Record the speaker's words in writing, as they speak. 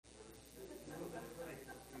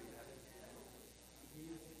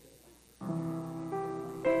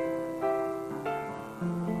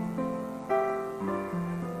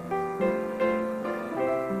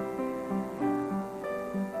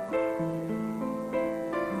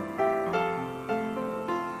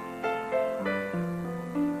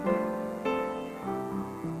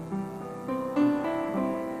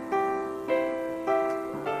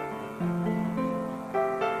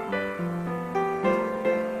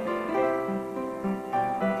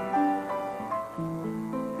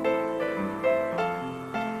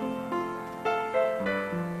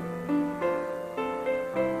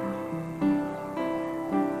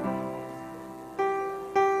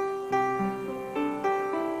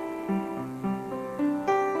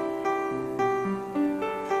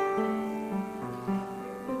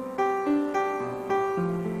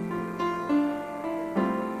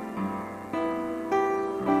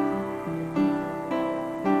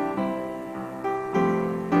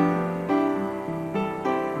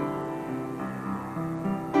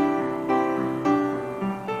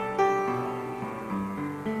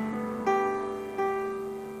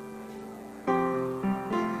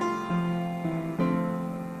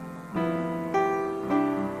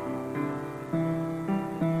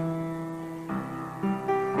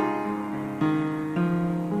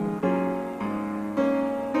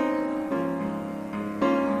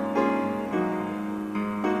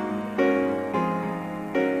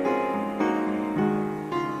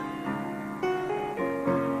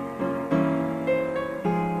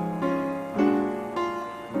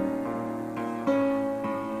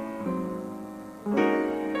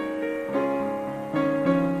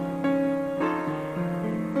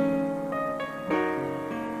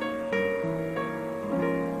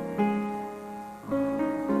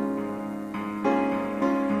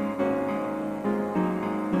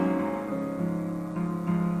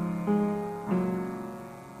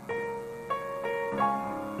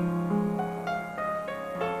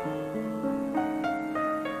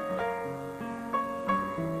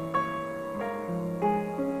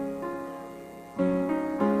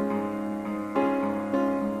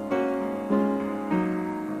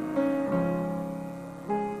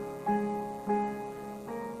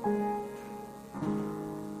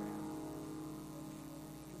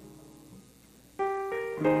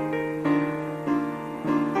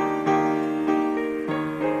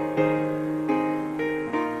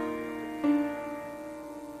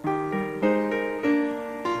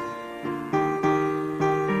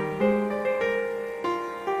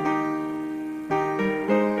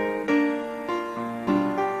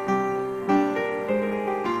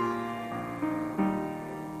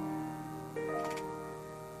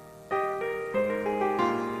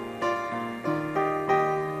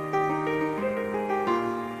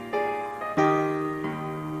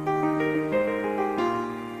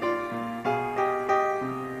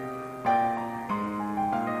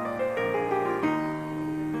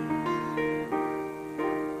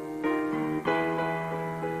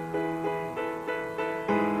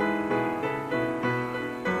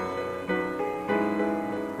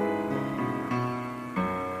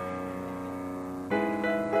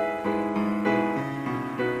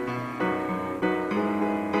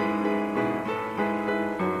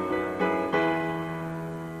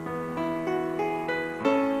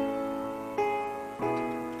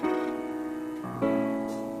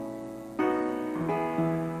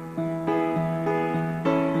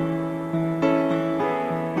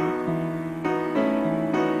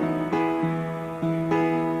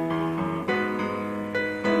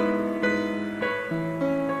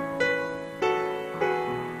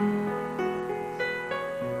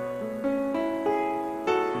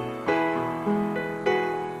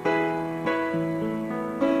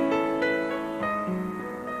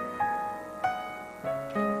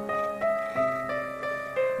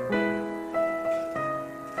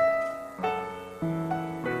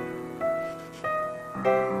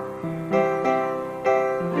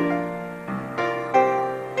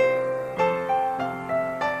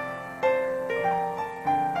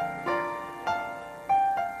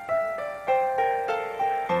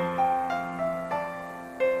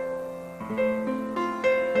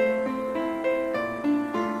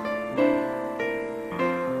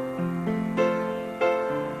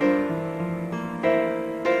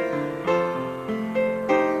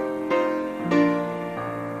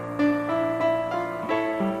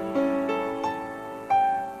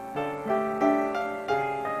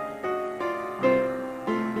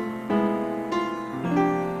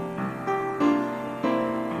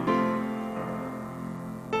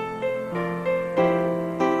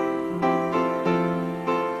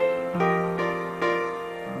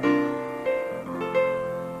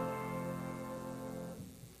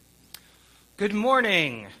Good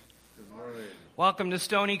morning. Good morning. Welcome to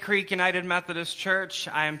Stony Creek United Methodist Church.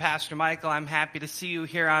 I am Pastor Michael. I'm happy to see you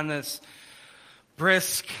here on this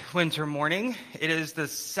brisk winter morning. It is the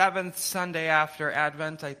 7th Sunday after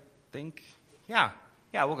Advent, I think. Yeah,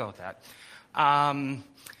 we'll go with that.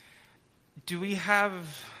 Do we have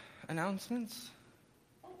announcements?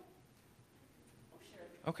 Oh,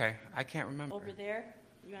 sure. Okay, I can't remember. Over there?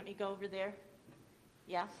 You want me to go over there?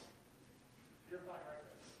 Yeah?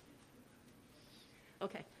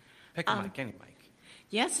 Okay. Pick a mic, any mic.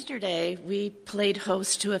 Yesterday, we played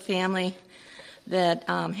host to a family that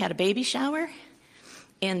had a baby shower,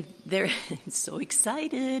 and they're so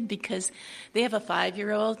excited because they have a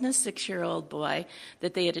 5-year-old and a 6-year-old boy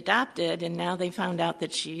that they had adopted, and now they found out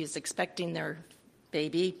that she's expecting their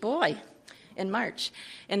baby boy in March,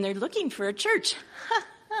 and they're looking for a church.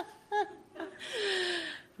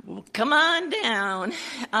 Well, come on down.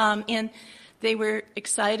 And they were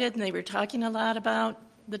excited, and they were talking a lot about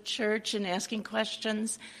the church and asking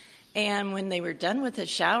questions. And when they were done with the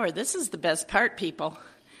shower, this is the best part, people.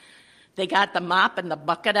 They got the mop and the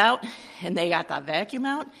bucket out, and they got the vacuum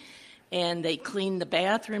out, and they cleaned the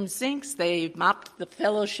bathroom sinks. They mopped the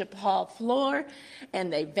fellowship hall floor,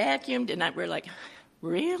 and they vacuumed. And we're like,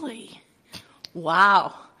 really?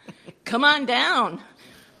 Wow. Come on down.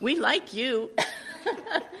 We like you.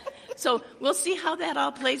 So we'll see how that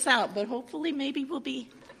all plays out, but hopefully maybe we'll be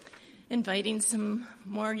inviting some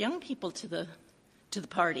more young people to the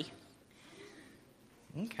party.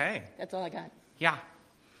 Okay. That's all I got. Yeah.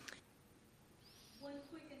 One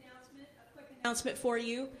quick announcement for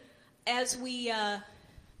you. As we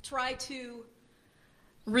try to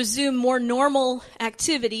resume more normal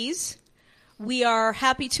activities, we are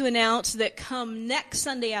happy to announce that come next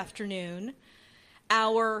Sunday afternoon,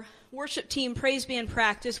 our worship team praise band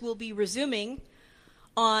practice will be resuming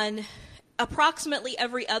on approximately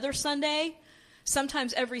every other Sunday,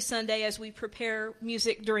 sometimes every Sunday as we prepare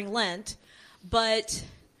music during Lent. But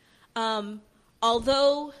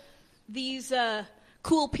although these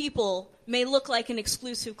cool people may look like an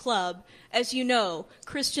exclusive club, as you know,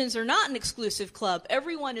 Christians are not an exclusive club.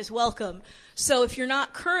 Everyone is welcome. So if you're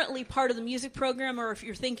not currently part of the music program, or if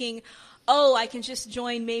you're thinking, oh, I can just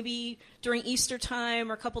join maybe during Easter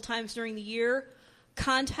time or a couple times during the year,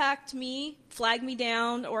 contact me, flag me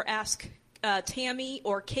down, or ask Tammy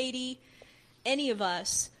or Katie, any of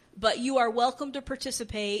us. But you are welcome to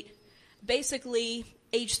participate. Basically,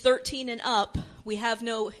 age 13 and up. We have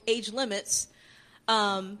no age limits.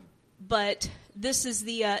 But this is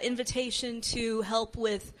the invitation to help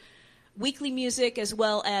with weekly music as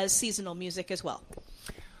well as seasonal music as well.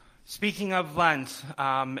 Speaking of Lent,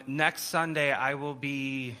 next Sunday I'll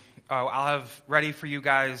have ready for you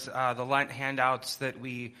guys the Lent handouts that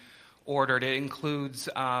we ordered. It includes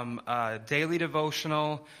a daily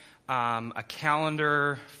devotional, a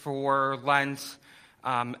calendar for Lent,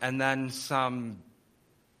 and then some,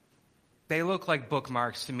 they look like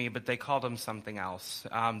bookmarks to me, but they called them something else,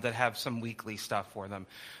 that have some weekly stuff for them.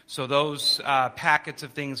 So those packets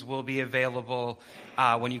of things will be available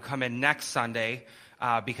when you come in next Sunday.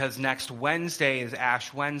 Because next Wednesday is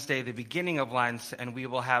Ash Wednesday, the beginning of Lent, and we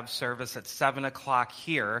will have service at 7 o'clock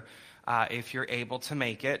here if you're able to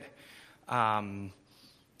make it. And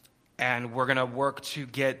we're going to work to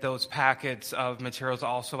get those packets of materials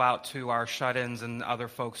also out to our shut-ins and other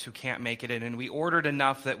folks who can't make it in. And we ordered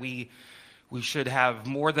enough that we should have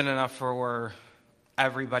more than enough for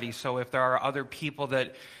everybody. So if there are other people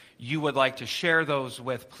that you would like to share those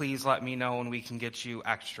with, please let me know and we can get you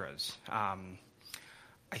extras.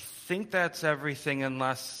 I think that's everything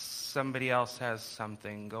unless somebody else has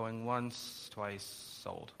something. Going once, twice,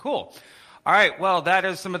 sold. Cool. All right, well, that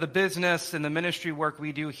is some of the business and the ministry work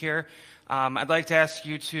we do here. I'd like to ask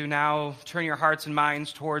you to now turn your hearts and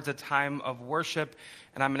minds towards a time of worship,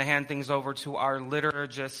 and I'm going to hand things over to our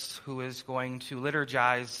liturgist who is going to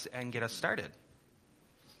liturgize and get us started.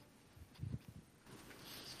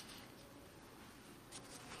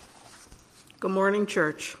 Good morning,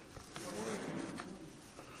 church.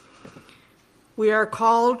 We are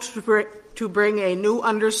called to bring a new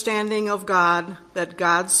understanding of God, that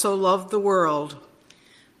God so loved the world.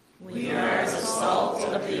 We are the salt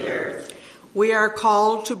of the earth. We are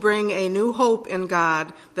called to bring a new hope in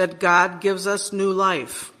God, that God gives us new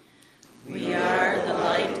life. We are the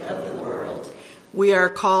light of the world. We are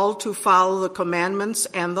called to follow the commandments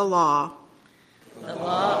and the law. The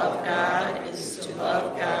law of God is to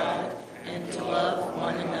love God and to love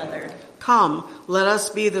one another. Come, let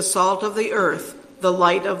us be the salt of the earth, the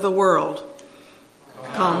light of the world.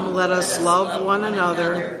 Come, let us love one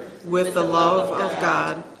another with the love of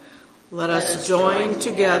God. Let us join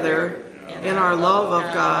together in our love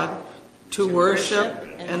of God to worship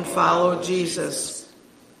and follow Jesus.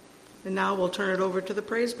 And now we'll turn it over to the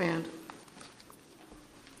praise band.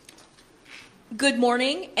 Good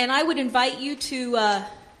morning, and I would invite you to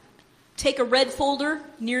take a red folder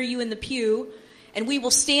near you in the pew, and we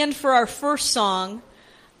will stand for our first song.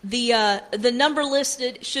 The number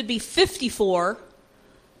listed should be 54.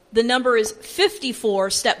 The number is 54,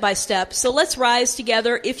 Step by Step. So let's rise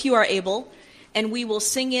together if you are able, and we will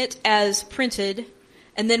sing it as printed,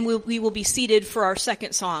 and then we will be seated for our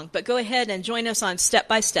second song. But go ahead and join us on Step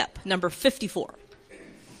by Step, number 54.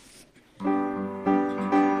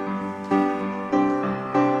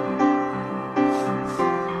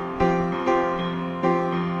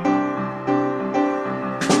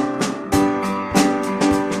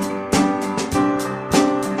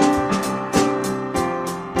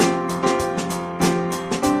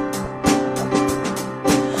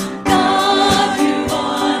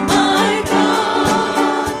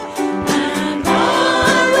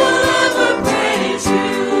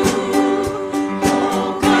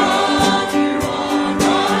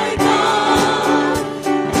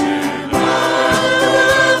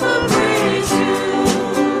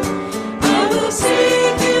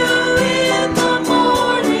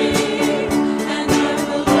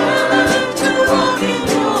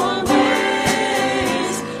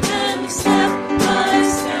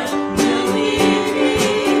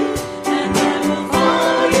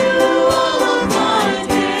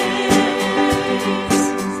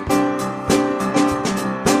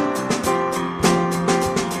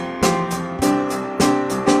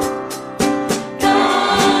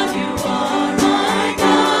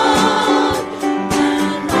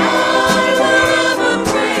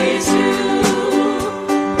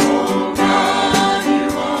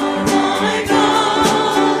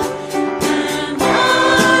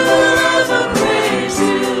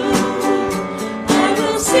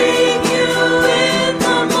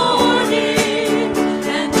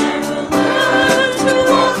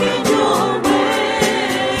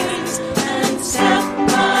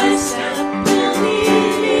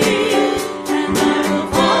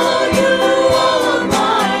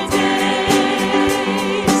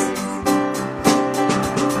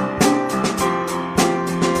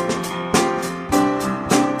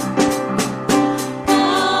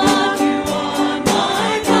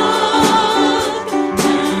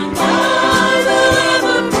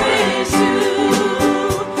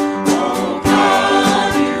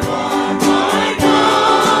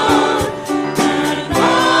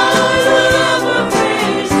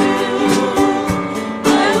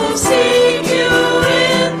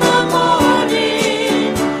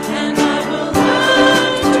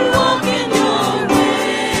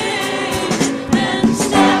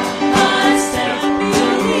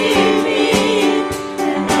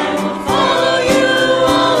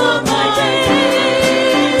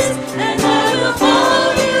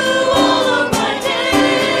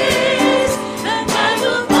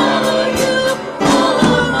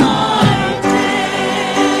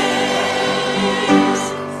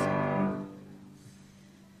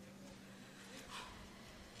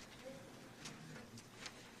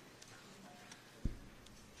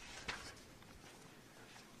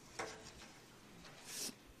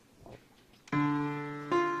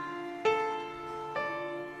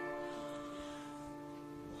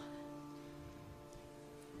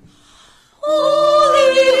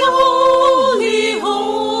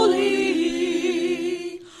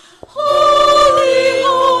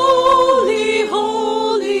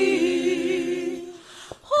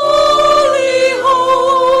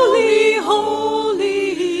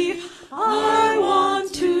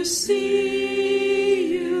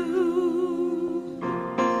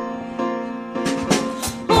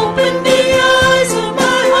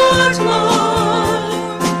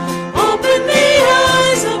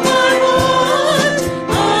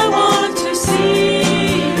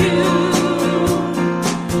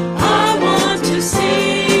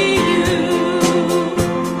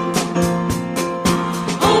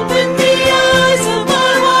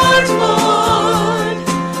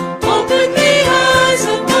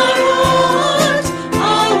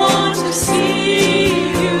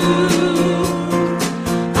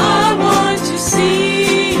 I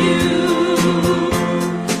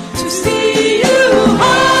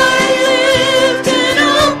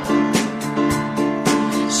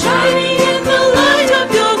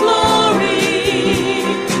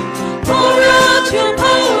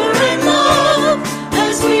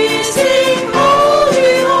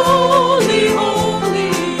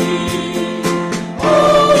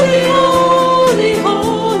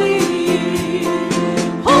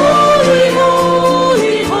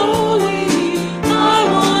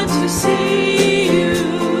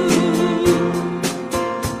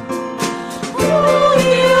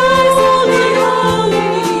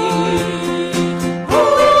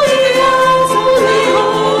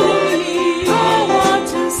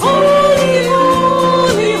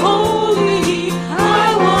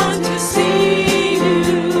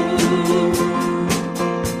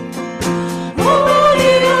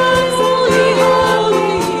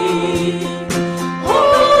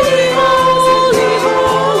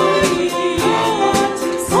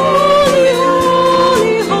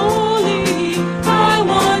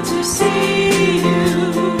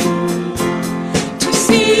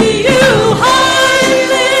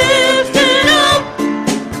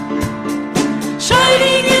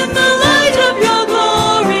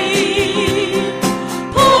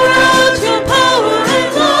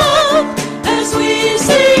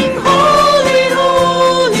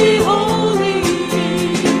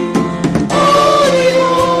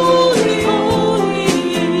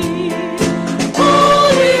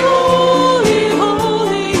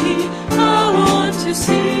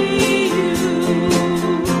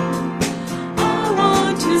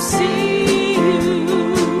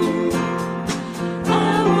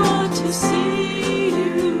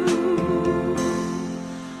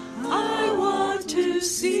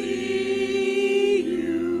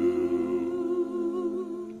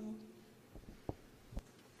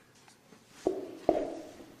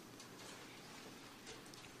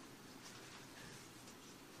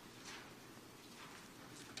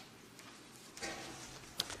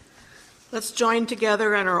Let's join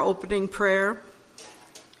together in our opening prayer.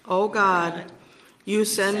 O God, you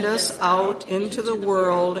send us out into the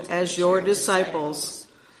world as your disciples.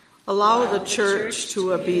 Allow the church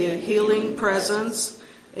to be a healing presence,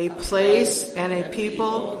 a place and a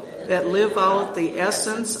people that live out the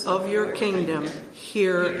essence of your kingdom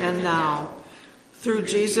here and now. Through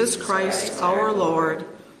Jesus Christ our Lord,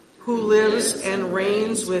 who lives and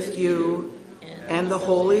reigns with you and the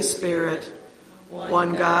Holy Spirit,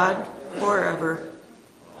 one God, forever.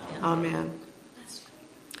 Amen.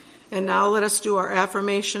 And now let us do our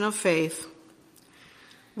affirmation of faith.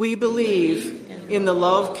 We believe in the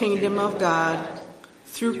love kingdom of God,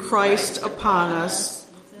 through Christ upon us,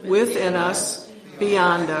 within us,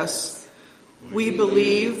 beyond us. We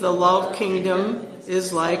believe the love kingdom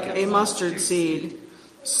is like a mustard seed,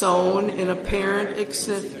 sown in apparent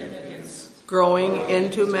insignificance, growing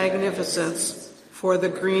into magnificence for the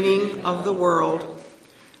greening of the world.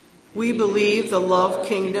 We believe the love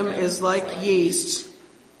kingdom is like yeast,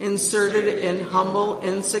 inserted in humble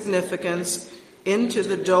insignificance into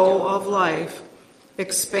the dough of life,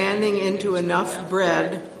 expanding into enough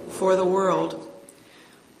bread for the world.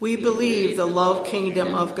 We believe the love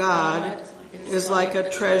kingdom of God is like a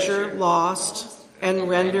treasure lost and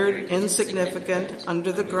rendered insignificant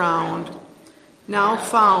under the ground, now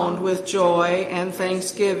found with joy and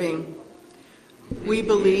thanksgiving. We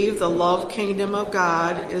believe the love kingdom of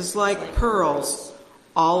God is like pearls.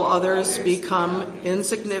 All others become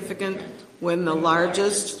insignificant when the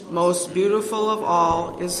largest, most beautiful of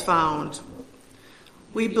all is found.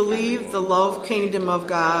 We believe the love kingdom of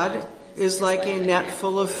God is like a net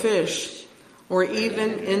full of fish, or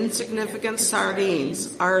even insignificant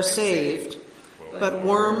sardines are saved, but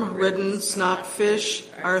worm-ridden snotfish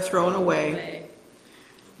are thrown away.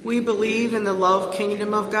 We believe in the love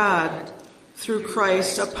kingdom of God, through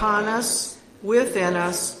Christ upon us, within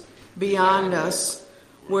us, beyond us,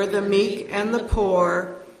 where the meek and the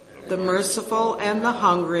poor, the merciful and the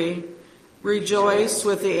hungry, rejoice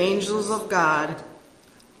with the angels of God.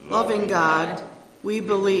 Loving God, we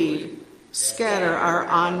believe. Scatter our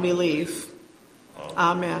unbelief.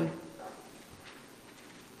 Amen.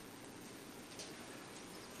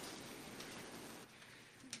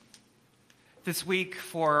 This week,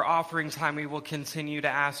 for offering time, we will continue to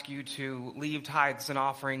ask you to leave tithes and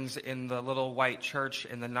offerings in the little white church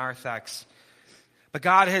in the narthex. But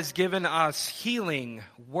God has given us healing,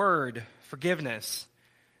 word, forgiveness.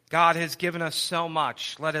 God has given us so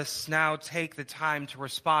much. Let us now take the time to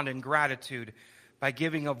respond in gratitude by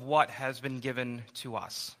giving of what has been given to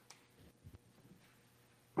us.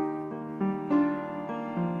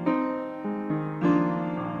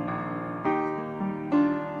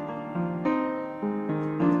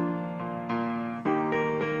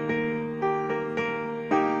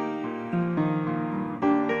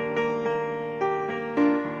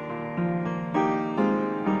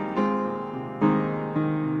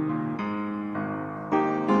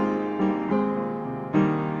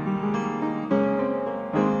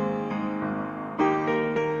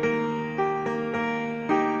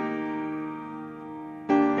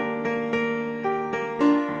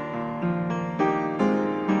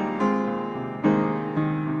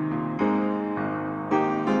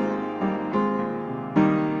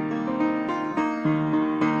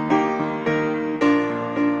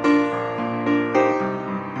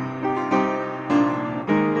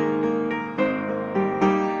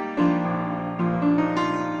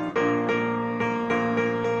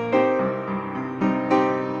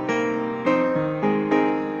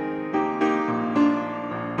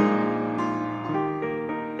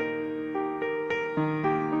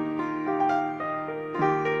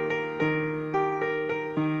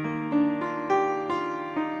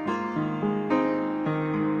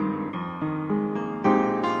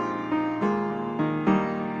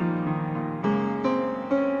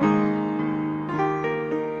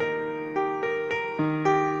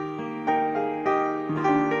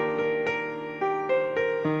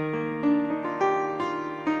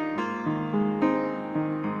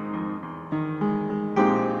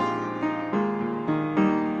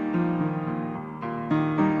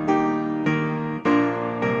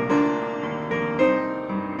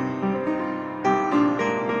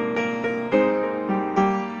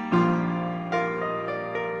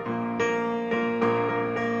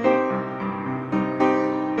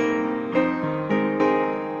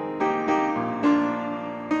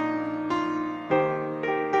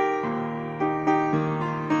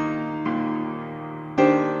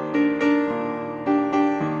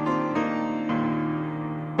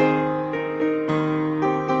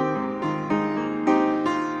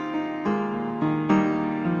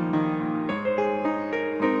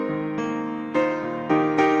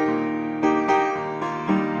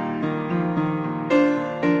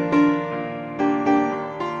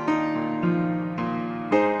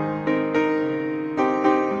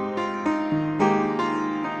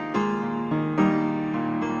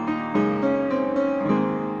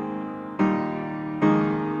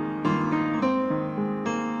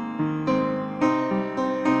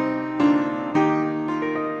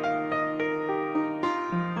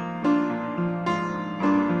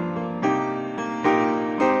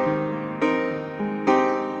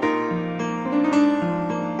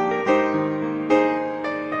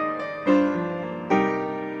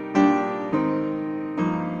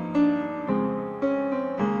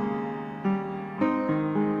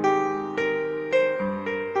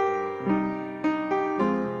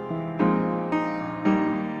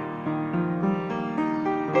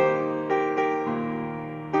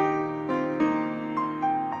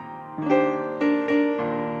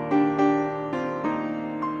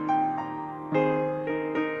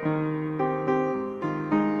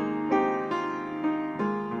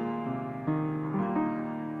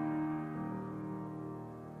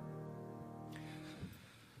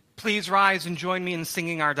 please rise and join me in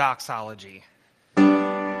singing our doxology?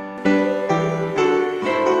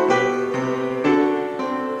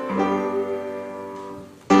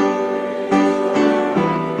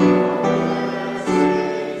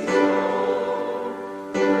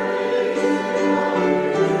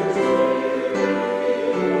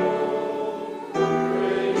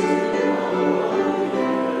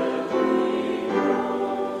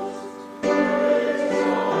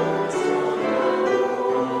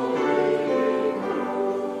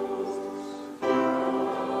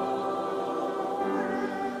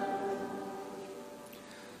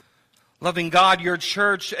 Loving God, your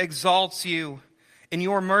church exalts you. In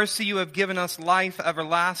your mercy you have given us life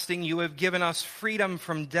everlasting. You have given us freedom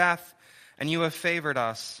from death, and you have favored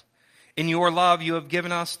us. In your love you have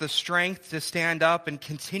given us the strength to stand up and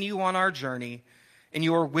continue on our journey. In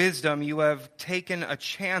your wisdom you have taken a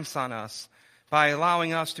chance on us by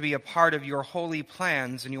allowing us to be a part of your holy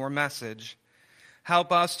plans and your message.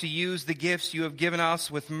 Help us to use the gifts you have given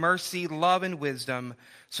us with mercy, love, and wisdom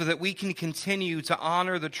so that we can continue to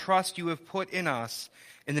honor the trust you have put in us.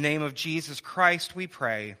 In the name of Jesus Christ we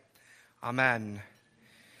pray. Amen.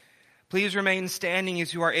 Please remain standing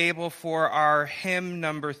as you are able for our hymn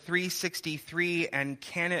number 363, And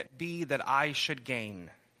Can It Be That I Should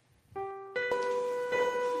Gain?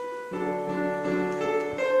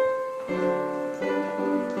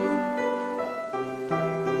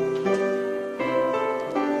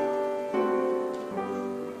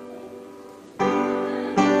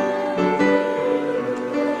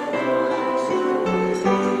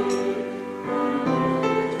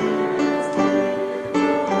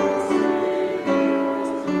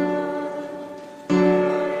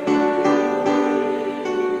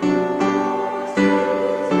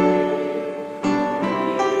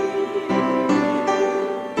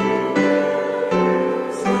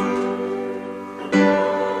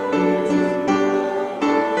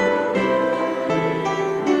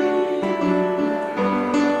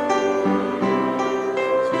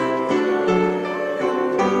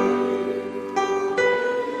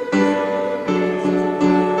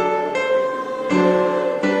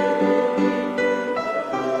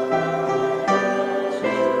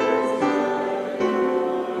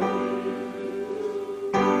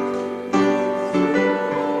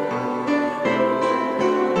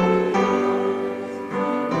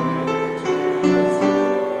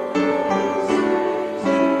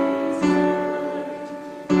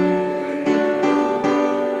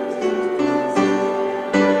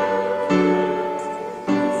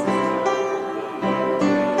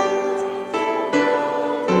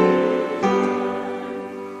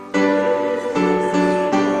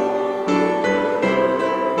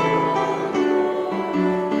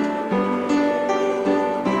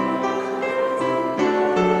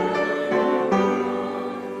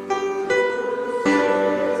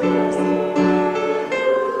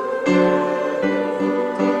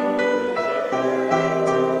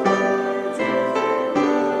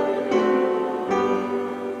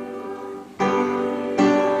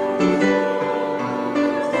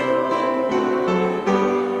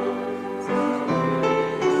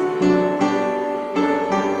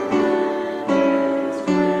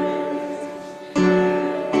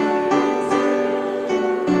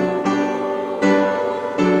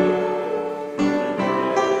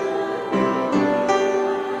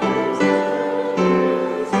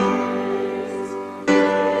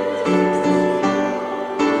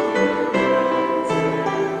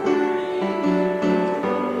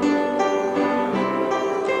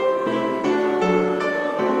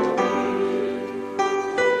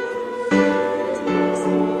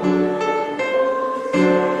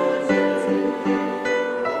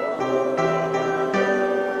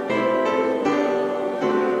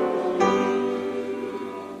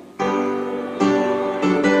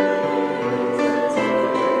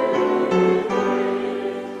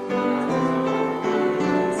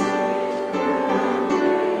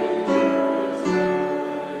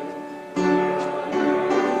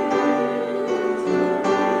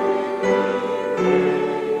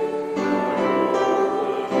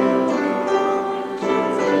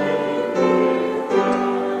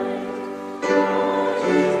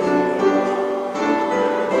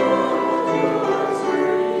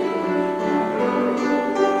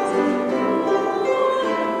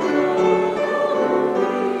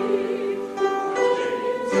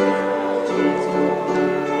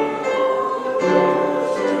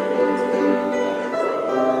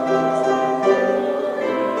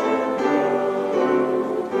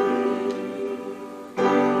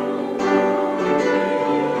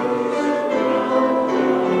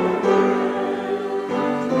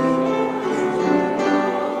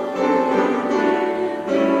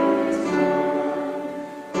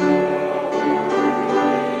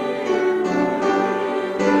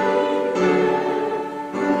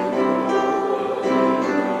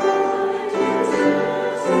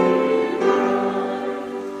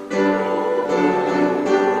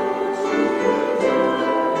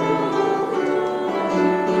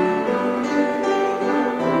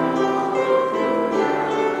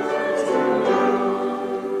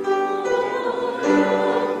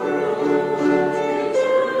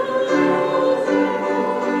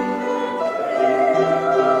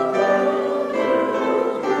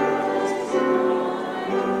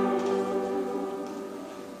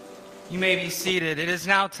 seated. It is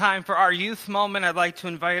now time for our youth moment. I'd like to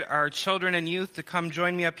invite our children and youth to come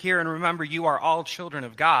join me up here. And remember, you are all children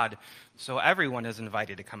of God, so everyone is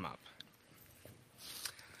invited to come up.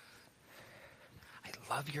 I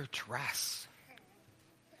love your dress.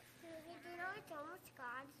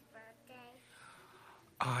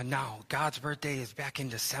 No, God's birthday is back in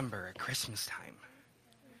December at Christmas time.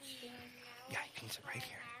 Yeah, you can sit right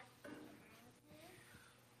here.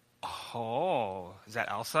 Oh, is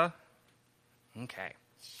that Elsa? Okay.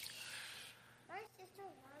 My sister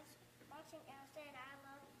loves watching Elsa, and I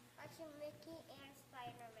love watching Mickey and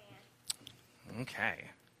Spider-Man. Okay.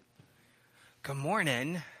 Good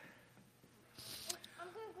morning. I'm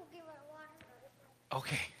going to go get my water.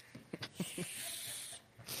 Okay.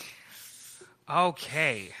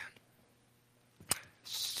 Okay.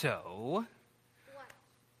 So, What?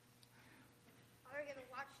 Are we going to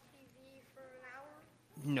watch TV for an hour?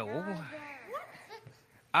 no.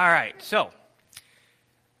 All right, so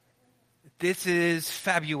this is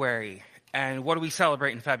February, and what do we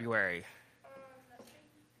celebrate in February?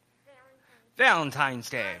 Valentine's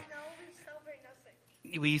Day. No, we celebrate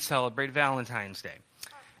nothing. We celebrate Valentine's Day.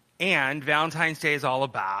 And Valentine's Day is all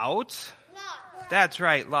about, Love. that's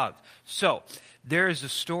right, love. So, there is a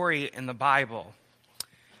story in the Bible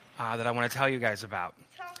that I want to tell you guys about.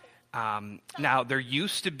 Now, there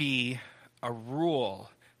used to be a rule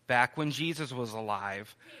back when Jesus was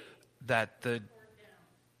alive that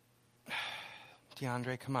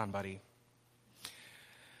DeAndre, come on, buddy.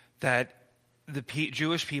 That the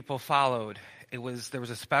Jewish people followed. There was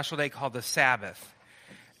a special day called the Sabbath.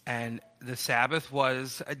 And the Sabbath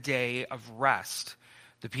was a day of rest.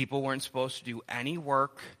 The people weren't supposed to do any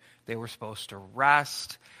work. They were supposed to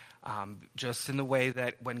rest. Just in the way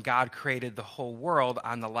that when God created the whole world,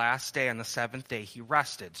 on the last day, on the seventh day, he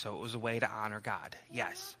rested. So it was a way to honor God.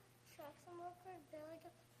 Yes.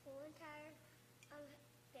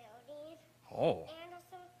 Building. Oh. And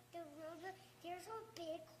also, the road, there's a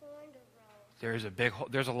big hole in the road. There's a big hole.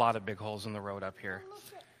 There's a lot of big holes in the road up here.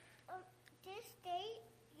 This day,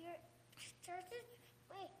 your church is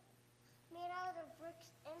made out of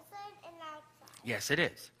bricks inside and outside. Yes, it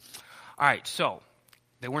is. All right, so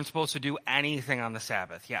they weren't supposed to do anything on the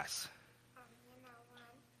Sabbath. Yes. You know when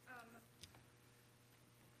Thomas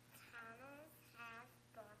has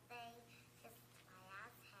birthday, his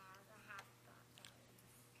class has a happy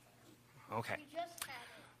birthday. Okay. We just had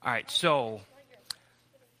it. All right, so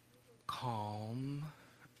calm.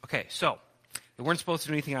 Okay, so they weren't supposed to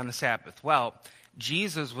do anything on the Sabbath. Well,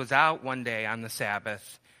 Jesus was out one day on the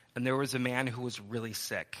Sabbath, and there was a man who was really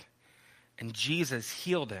sick. And Jesus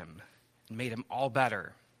healed him and made him all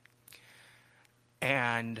better.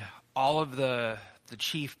 And all of the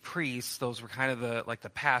chief priests, those were kind of the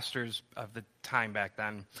pastors of the time back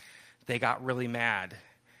then, they got really mad.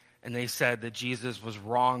 And they said that Jesus was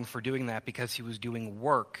wrong for doing that because he was doing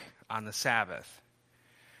work on the Sabbath.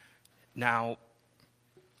 Now,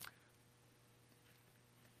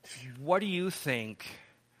 what do you think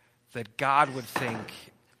that God would think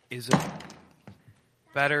is a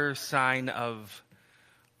better sign of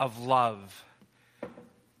love?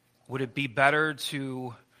 Would it be better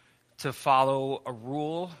to follow a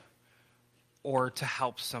rule or to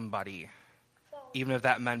help somebody, even if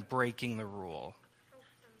that meant breaking the rule?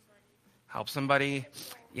 Help somebody?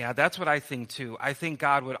 Yeah, that's what I think too. I think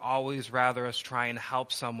God would always rather us try and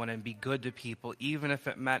help someone and be good to people, even if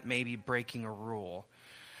it meant maybe breaking a rule.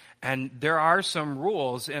 And there are some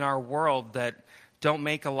rules in our world that don't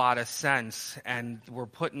make a lot of sense and were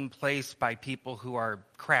put in place by people who are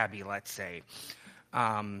crabby, let's say.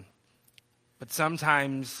 But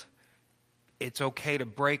sometimes it's okay to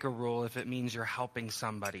break a rule if it means you're helping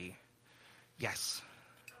somebody. Yes.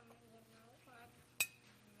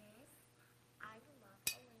 I love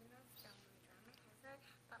Elena so much.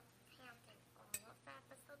 But canceling all of the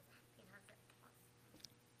episodes because it was.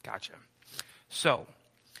 Gotcha. So,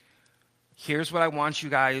 here's what I want you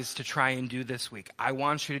guys to try and do this week. I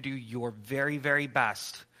want you to do your very, very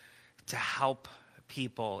best to help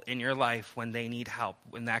people in your life when they need help.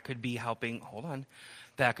 When that could be helping,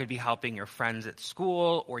 that could be helping your friends at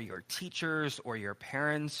school or your teachers or your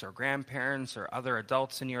parents or grandparents or other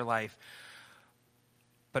adults in your life.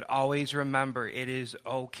 But always remember, it is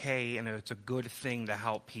okay and it's a good thing to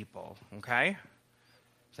help people, okay?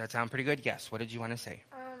 Does that sound pretty good? Yes. What did you want to say?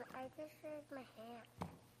 I just raised my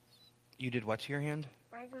hand. You did what to your hand?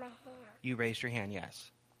 Raise my hand. You raised your hand,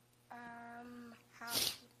 yes. How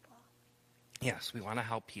people. Yes, we want to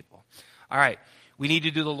help people. All right. We need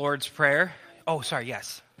to do the Lord's Prayer. Oh, sorry,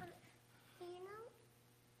 yes. You know,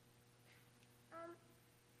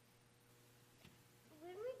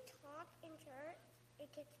 when we talk in church,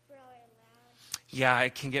 it gets really loud. Yeah,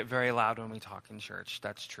 it can get very loud when we talk in church.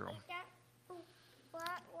 That's true.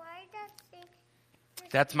 Why does it?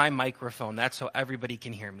 That's my microphone. That's so everybody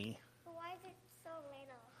can hear me. Why is it so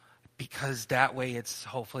little? Because that way it's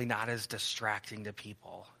hopefully not as distracting to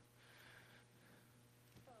people.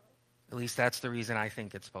 At least that's the reason I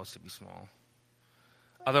think it's supposed to be small.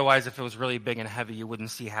 Otherwise, if it was really big and heavy, you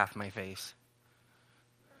wouldn't see half my face.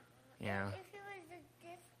 Yeah. If it was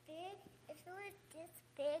this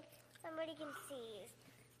big, somebody can see.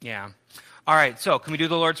 Yeah. All right. So, can we do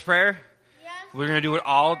the Lord's Prayer? Yes. We're gonna do it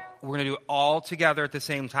all. We're gonna do it all together at the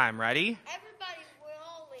same time. Ready? Everybody will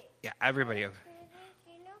always. Yeah. Everybody. You know,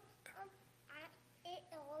 it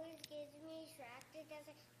always gives me distracted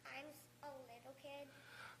because I'm a little kid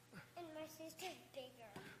and my sister's bigger.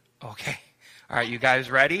 Okay. All right. You guys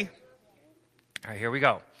ready? All right. Here we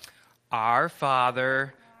go. Our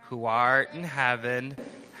Father, who art in heaven,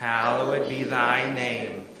 hallowed be thy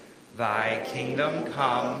name. Thy kingdom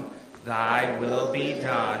come, thy will be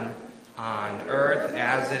done, on earth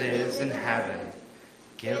as it is in heaven.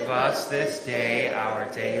 Give us this day our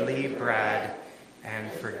daily bread, and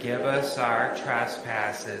forgive us our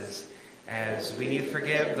trespasses, as we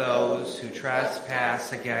forgive those who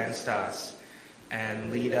trespass against us. And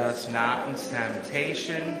lead us not into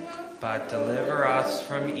temptation, but deliver us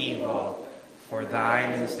from evil. For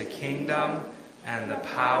thine is the kingdom, and the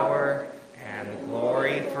power, and the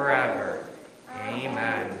glory forever.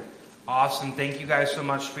 Amen. Awesome. Thank you guys so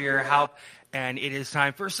much for your help. And it is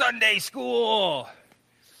time for Sunday school.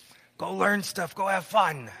 Go learn stuff. Go have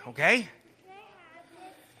fun. Okay?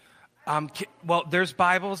 Well, there's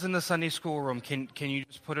Bibles in the Sunday school room. Can you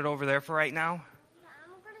just put it over there for right now?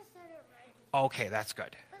 I'm going to set it right. Okay, that's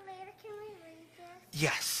good. But later, can we read this?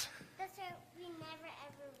 Yes. That's why we never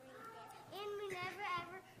ever read this. And we never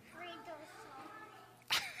ever read those songs.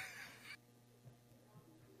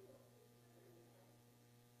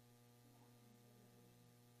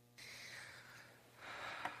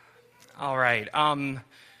 All right.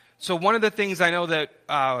 So one of the things I know that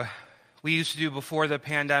we used to do before the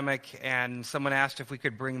pandemic, and someone asked if we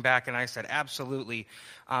could bring back, and I said absolutely,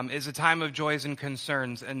 is a time of joys and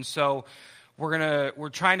concerns. And so we're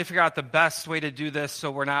trying to figure out the best way to do this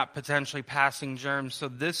so we're not potentially passing germs. So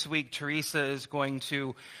this week, Teresa is going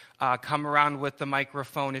to come around with the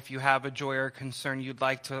microphone. If you have a joy or concern you'd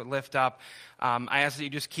like to lift up, I ask that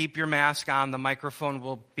you just keep your mask on. The microphone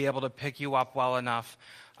will be able to pick you up well enough.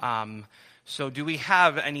 So do we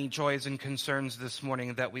have any joys and concerns this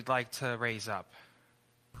morning that we'd like to raise up?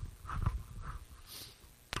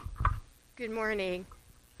 Good morning.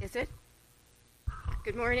 Is it?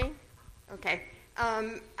 Good morning? Okay.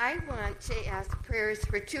 I want to ask prayers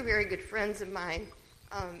for two very good friends of mine,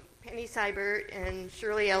 Penny Seibert and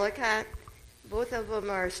Shirley Ellicott. Both of them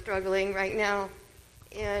are struggling right now.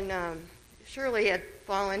 And Shirley had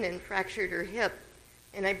fallen and fractured her hip,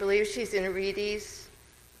 and I believe she's in a Reedy's.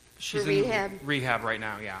 She's rehab. In rehab right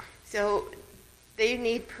now, yeah. So they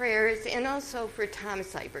need prayers, and also for Tom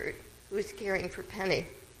Seibert, who's caring for Penny.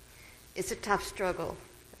 It's a tough struggle.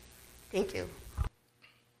 Thank you.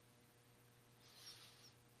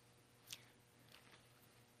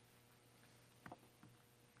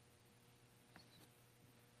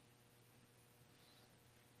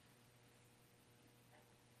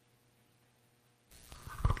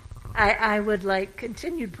 I would like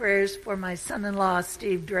continued prayers for my son-in-law,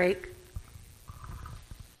 Steve Drake.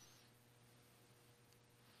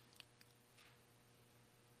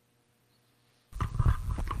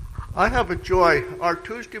 I have a joy. Our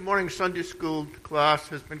Tuesday morning Sunday school class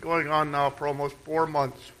has been going on now for almost 4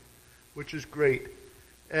 months, which is great.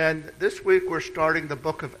 And this week we're starting the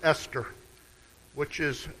book of Esther, which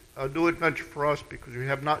is a new adventure for us because we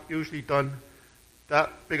have not usually done that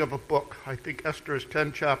big of a book. I think Esther is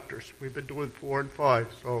 10 chapters. We've been doing 4 and 5.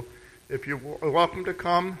 So if you're welcome to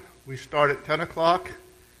come, we start at 10 o'clock,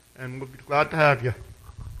 and we'll be glad to have you.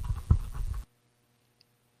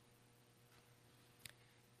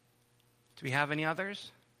 Do we have any others?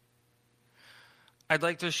 I'd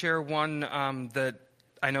like to share one that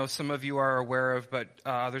I know some of you are aware of, but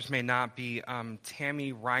others may not be.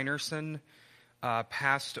 Tammy Reinerson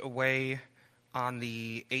passed away on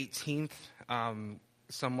the 18th,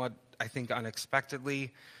 somewhat, I think,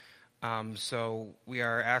 unexpectedly. So we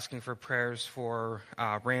are asking for prayers for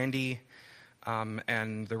Randy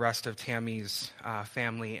and the rest of Tammy's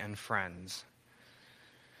family and friends.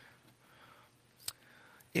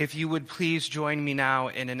 If you would please join me now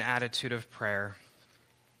in an attitude of prayer.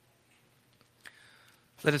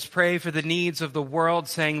 Let us pray for the needs of the world,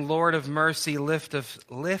 saying, Lord of mercy, lift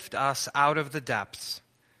us out of the depths.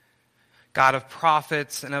 God of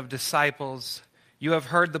prophets and of disciples, You have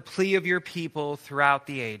heard the plea of your people throughout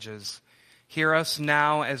the ages. Hear us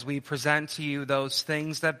now as we present to you those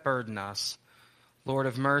things that burden us. Lord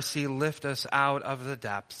of mercy, lift us out of the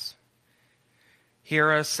depths.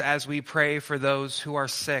 Hear us as we pray for those who are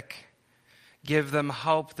sick. Give them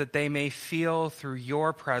hope that they may feel through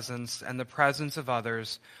your presence and the presence of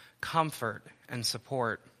others comfort and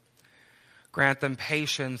support. Grant them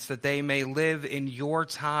patience that they may live in your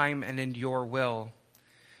time and in your will.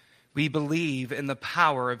 We believe in the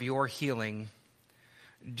power of your healing.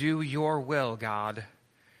 Do your will, God.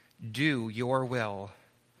 Do your will.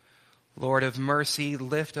 Lord of mercy,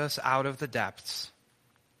 lift us out of the depths.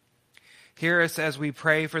 Hear us as we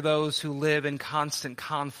pray for those who live in constant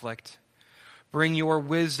conflict. Bring your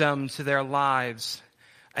wisdom to their lives.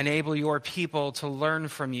 Enable your people to learn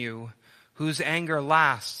from you, whose anger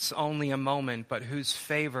lasts only a moment, but whose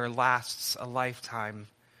favor lasts a lifetime.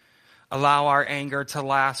 Allow our anger to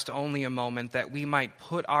last only a moment, that we might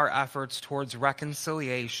put our efforts towards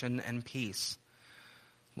reconciliation and peace.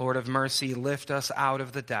 Lord of mercy, lift us out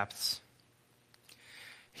of the depths.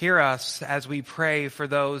 Hear us as we pray for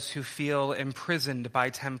those who feel imprisoned by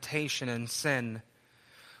temptation and sin.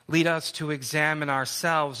 Lead us to examine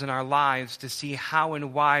ourselves and our lives to see how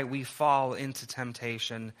and why we fall into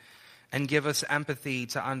temptation, and give us empathy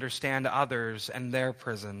to understand others and their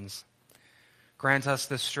prisons. Grant us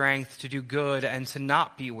the strength to do good and to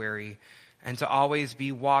not be weary, and to always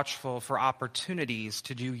be watchful for opportunities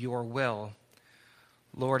to do your will.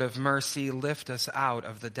 Lord of mercy, lift us out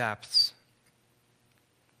of the depths.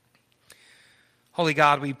 Holy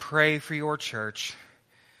God, we pray for your church.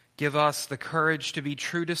 Give us the courage to be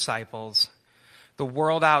true disciples. The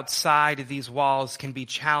world outside of these walls can be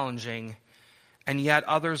challenging, and yet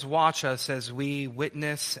others watch us as we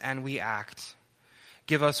witness and we act.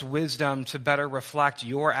 Give us wisdom to better reflect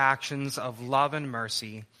your actions of love and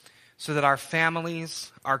mercy, so that our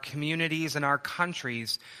families, our communities, and our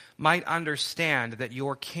countries might understand that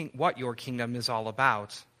what your kingdom is all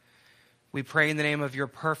about. We pray in the name of your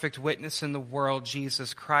perfect witness in the world,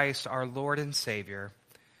 Jesus Christ, our Lord and Savior.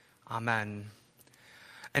 Amen.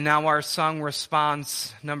 And now our song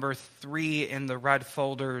response, number 3 in the red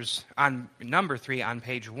folders, on number 3 on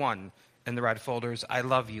page 1 in the red folders, I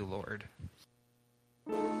Love You, Lord.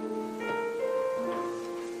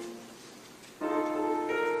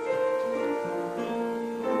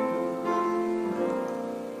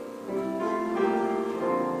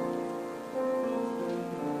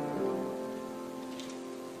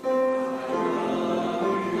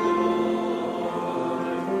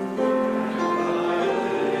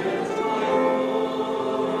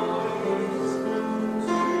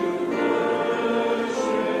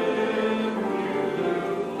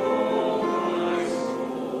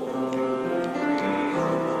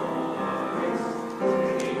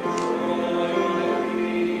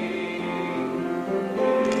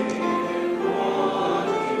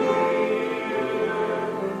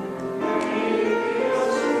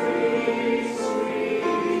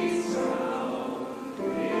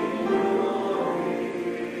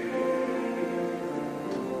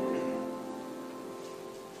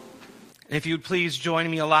 If you'd please join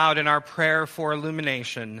me aloud in our prayer for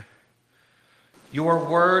illumination. Your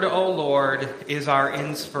word, O Lord, is our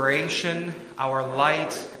inspiration, our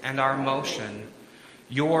light, and our motion.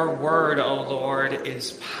 Your word, O Lord,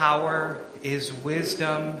 is power, is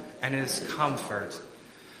wisdom, and is comfort.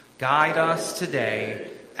 Guide us today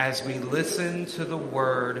as we listen to the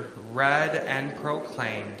word read and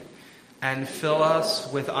proclaimed, and fill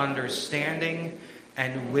us with understanding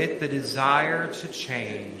and with the desire to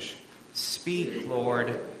change. Speak,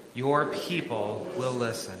 Lord, your people will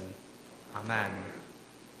listen. Amen.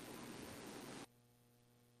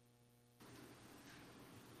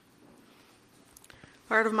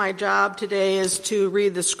 Part of my job today is to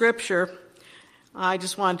read the scripture. I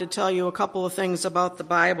just wanted to tell you a couple of things about the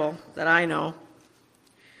Bible that I know.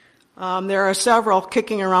 There are several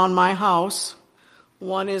kicking around my house.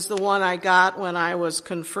 One is the one I got when I was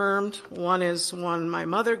confirmed. One is one my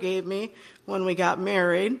mother gave me when we got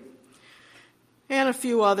married. And a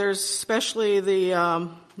few others, especially the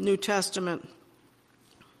New Testament.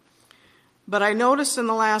 But I noticed in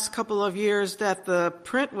the last couple of years that the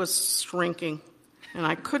print was shrinking, and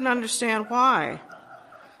I couldn't understand why.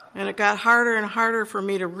 And it got harder and harder for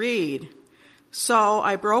me to read. So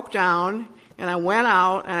I broke down, and I went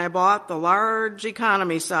out, and I bought the large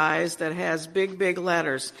economy size that has big, big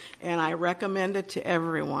letters, and I recommend it to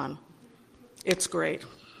everyone. It's great.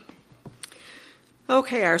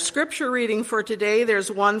 Okay, our scripture reading for today, there's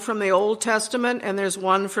one from the Old Testament and there's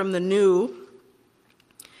one from the New.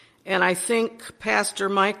 And I think Pastor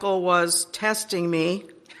Michael was testing me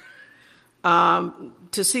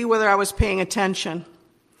to see whether I was paying attention.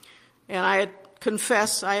 And I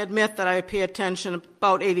admit that I pay attention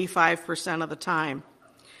about 85% of the time.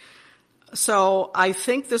 So I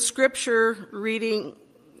think the scripture reading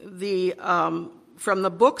from the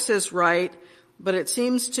books is right, but it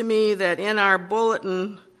seems to me that in our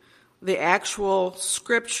bulletin, the actual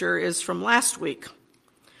scripture is from last week.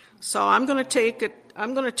 So I'm going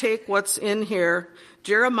to take what's in here,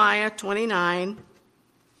 Jeremiah 29,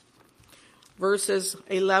 verses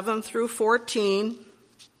 11 through 14,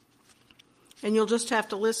 and you'll just have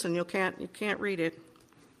to listen. You can't read it.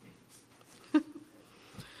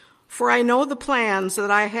 For I know the plans that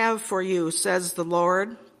I have for you, says the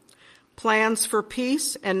Lord, plans for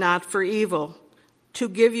peace and not for evil, to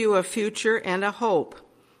give you a future and a hope.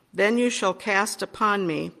 Then you shall cast upon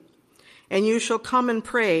me, and you shall come and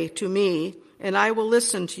pray to me, and I will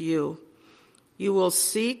listen to you. You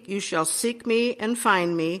shall seek me and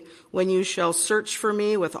find me when you shall search for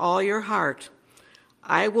me with all your heart.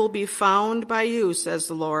 I will be found by you, says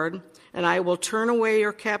the Lord, and I will turn away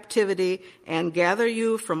your captivity and gather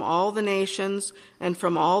you from all the nations and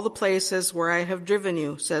from all the places where I have driven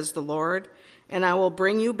you, says the Lord, and I will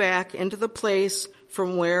bring you back into the place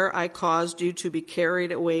from where I caused you to be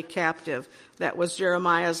carried away captive. That was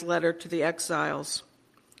Jeremiah's letter to the exiles.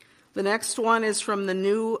 The next one is from the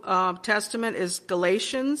New Testament, is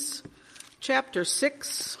Galatians chapter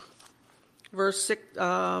 6, verse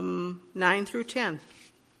 9 through 10.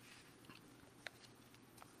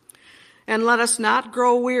 And let us not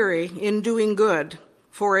grow weary in doing good,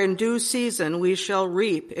 for in due season we shall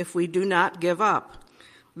reap if we do not give up.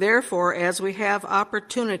 Therefore, as we have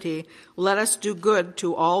opportunity, let us do good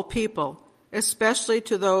to all people, especially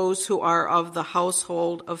to those who are of the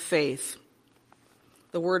household of faith.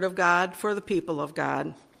 The word of God for the people of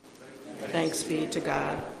God. Thanks be to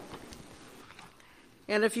God.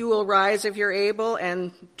 And if you will rise, if you're able,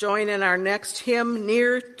 and join in our next hymn,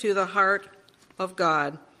 Near to the Heart of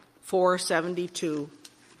God, 472.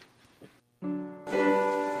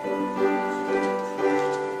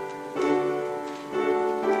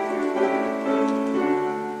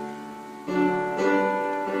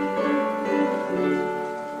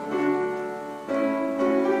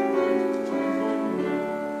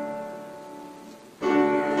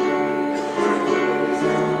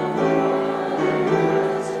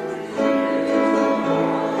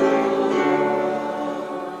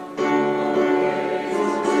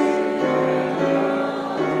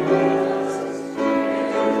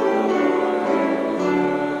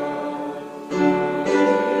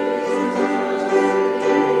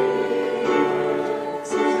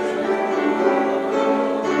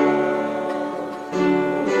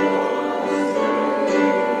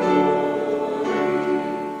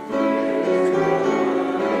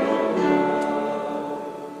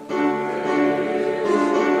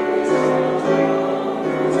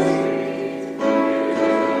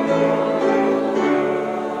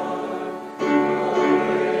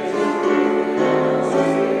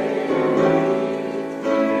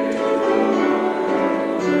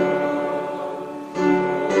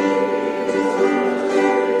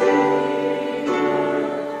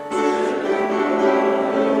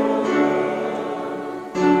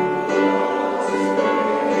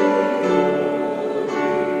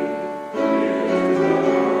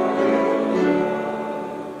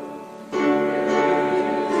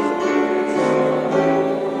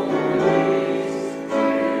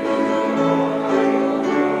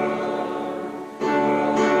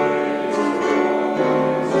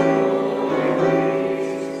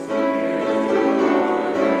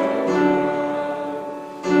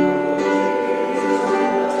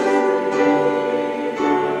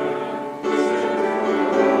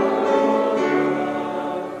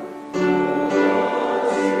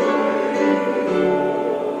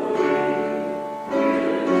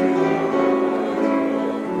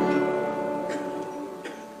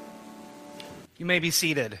 may be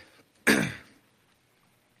seated.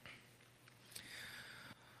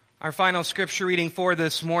 Our final scripture reading for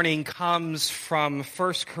this morning comes from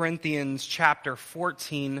 1 Corinthians chapter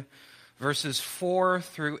 14, verses 4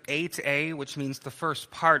 through 8a, which means the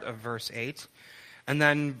first part of verse 8, and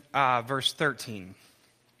then verse 13.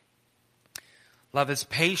 Love is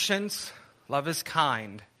patient, love is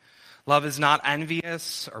kind. Love is not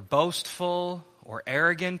envious or boastful or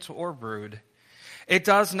arrogant or rude. It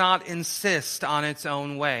does not insist on its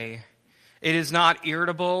own way. It is not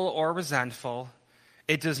irritable or resentful.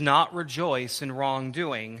 It does not rejoice in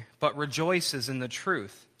wrongdoing, but rejoices in the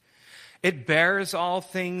truth. It bears all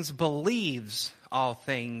things, believes all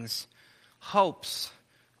things, hopes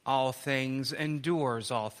all things,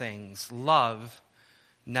 endures all things. Love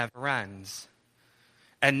never ends.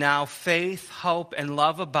 And now faith, hope, and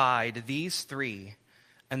love abide, these three,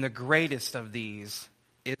 and the greatest of these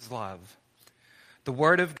is love. The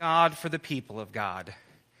word of God for the people of God.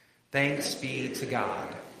 Thanks be to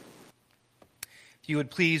God. If you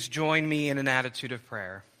would please join me in an attitude of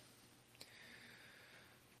prayer.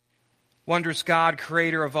 Wondrous God,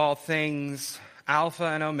 creator of all things, Alpha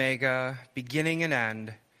and Omega, beginning and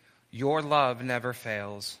end, your love never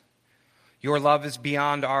fails. Your love is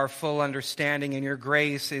beyond our full understanding, and your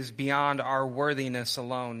grace is beyond our worthiness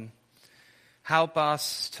alone. Help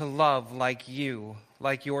us to love like you,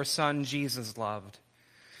 like your Son Jesus loved.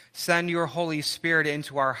 Send your Holy Spirit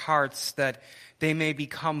into our hearts that they may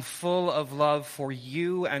become full of love for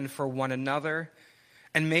you and for one another,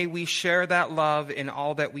 and may we share that love in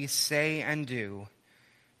all that we say and do.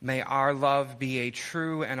 May our love be a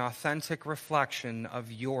true and authentic reflection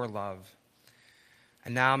of your love.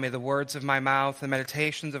 And now may the words of my mouth and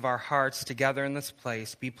meditations of our hearts together in this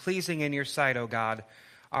place be pleasing in your sight, O God,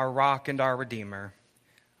 our rock and our Redeemer.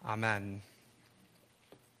 Amen.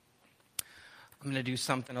 I'm going to do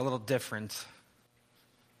something a little different.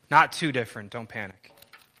 Not too different, don't panic.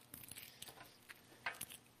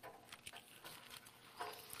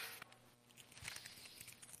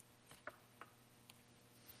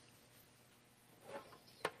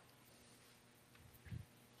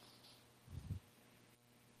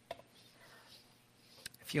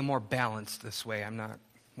 I feel more balanced this way. I'm not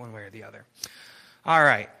one way or the other. All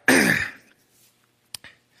right.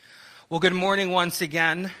 Well, good morning once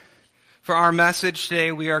again. For our message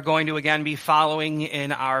today, we are going to again be following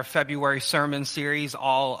in our February sermon series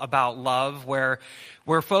all about love, where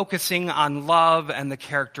we're focusing on love and the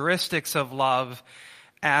characteristics of love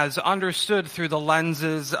as understood through the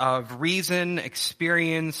lenses of reason,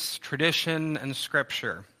 experience, tradition, and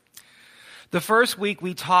Scripture. The first week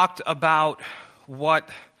we talked about what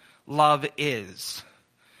love is.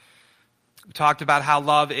 We talked about how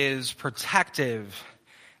love is protective,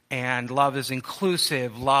 and love is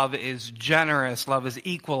inclusive, love is generous, love is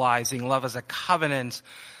equalizing, love is a covenant,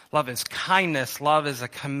 love is kindness, love is a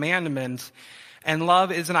commandment, and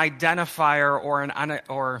love is an identifier or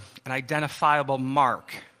an identifiable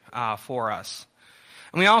mark for us.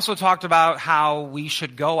 And we also talked about how we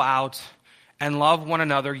should go out and love one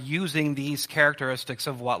another using these characteristics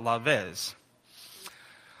of what love is.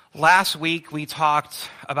 Last week we talked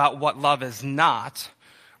about what love is not,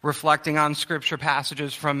 reflecting on scripture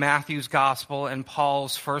passages from Matthew's Gospel and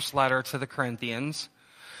Paul's first letter to the Corinthians.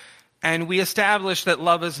 And we established that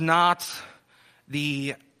love is not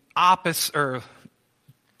the opposite, or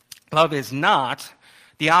love is not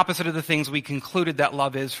the opposite of the things we concluded that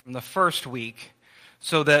love is from the first week,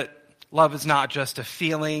 so that love is not just a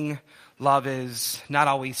feeling, love is not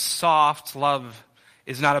always soft, love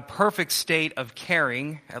is not a perfect state of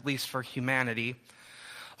caring, at least for humanity.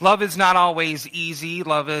 Love is not always easy.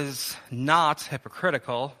 Love is not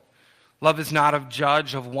hypocritical. Love is not a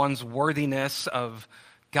judge of one's worthiness of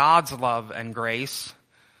God's love and grace.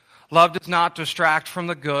 Love does not distract from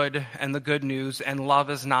the good and the good news, and love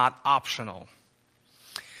is not optional.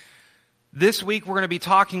 This week we're going to be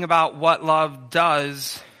talking about what love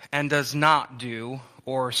does and does not do,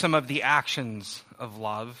 or some of the actions of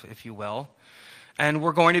love, if you will. And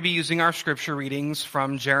we're going to be using our scripture readings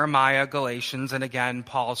from Jeremiah, Galatians, and again,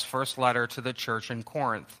 Paul's first letter to the church in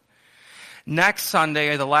Corinth. Next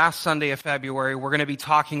Sunday, the last Sunday of February, we're going to be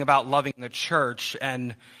talking about loving the church,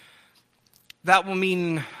 and that will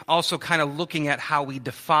mean also kind of looking at how we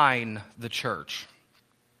define the church.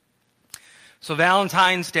 So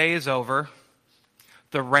Valentine's Day is over.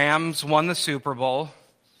 The Rams won the Super Bowl.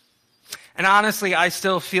 And honestly, I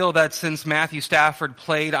still feel that since Matthew Stafford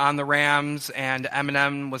played on the Rams and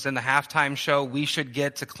Eminem was in the halftime show, we should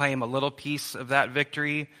get to claim a little piece of that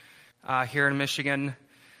victory here in Michigan.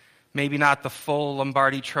 Maybe not the full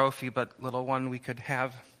Lombardi trophy, but little one we could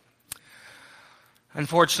have.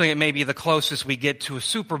 Unfortunately, it may be the closest we get to a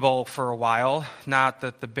Super Bowl for a while. Not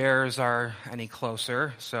that the Bears are any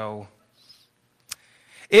closer. So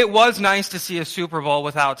it was nice to see a Super Bowl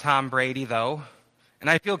without Tom Brady, though. And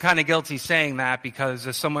I feel kind of guilty saying that because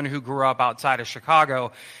as someone who grew up outside of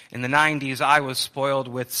Chicago in the 90s, I was spoiled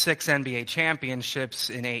with 6 NBA championships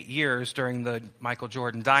in 8 years during the Michael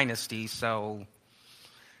Jordan dynasty.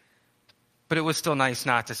 But it was still nice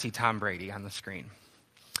not to see Tom Brady on the screen.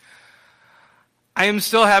 I am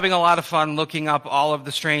still having a lot of fun looking up all of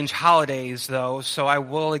the strange holidays, though, so I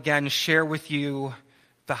will again share with you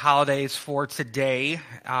the holidays for today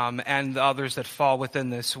and the others that fall within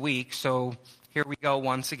this week. So here we go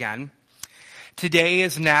once again. Today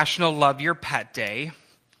is National Love Your Pet Day.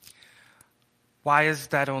 Why is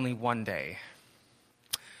that only one day?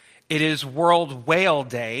 It is World Whale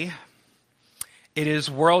Day. It is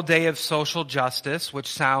World Day of Social Justice, which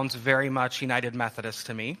sounds very much United Methodist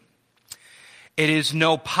to me. It is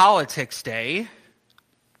No Politics Day.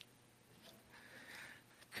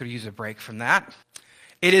 Could use a break from that.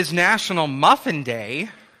 It is National Muffin Day.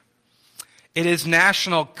 It is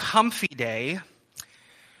National Comfy Day,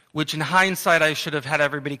 which in hindsight I should have had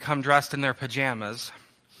everybody come dressed in their pajamas.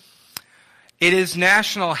 It is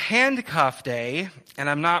National Handcuff Day, and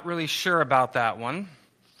I'm not really sure about that one.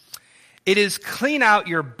 It is Clean Out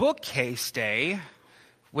Your Bookcase Day,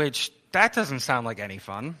 which that doesn't sound like any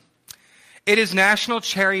fun. It is National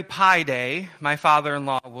Cherry Pie Day. My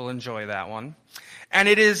father-in-law will enjoy that one. And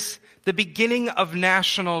it is the beginning of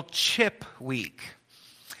National Chip Week.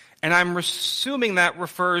 And I'm assuming that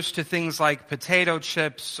refers to things like potato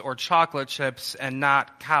chips or chocolate chips and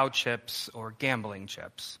not cow chips or gambling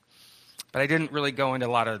chips. But I didn't really go into a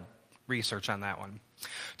lot of research on that one.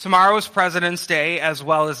 Tomorrow is President's Day as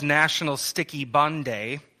well as National Sticky Bun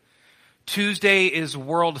Day. Tuesday is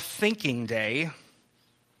World Thinking Day.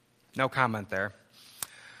 No comment there.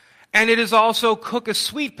 And it is also Cook a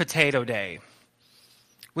Sweet Potato Day,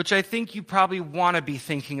 which I think you probably want to be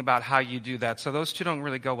thinking about how you do that. So those two don't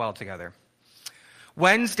really go well together.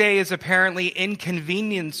 Wednesday is apparently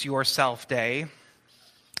Inconvenience Yourself Day.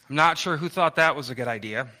 I'm not sure who thought that was a good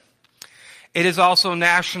idea. It is also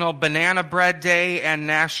National Banana Bread Day and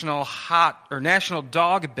National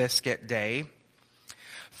Dog Biscuit Day.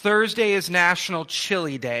 Thursday is National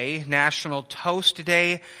Chili Day, National Toast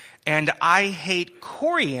Day, and I Hate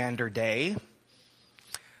Coriander Day.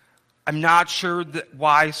 I'm not sure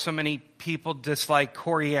why so many people dislike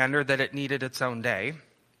coriander that it needed its own day.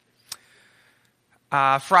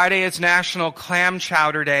 Friday is National Clam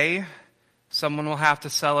Chowder Day. Someone will have to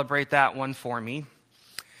celebrate that one for me.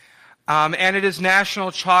 And it is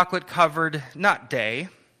National Chocolate Covered Nut Day.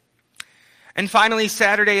 And finally,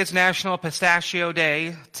 Saturday is National Pistachio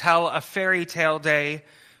Day, Tell a Fairy Tale Day,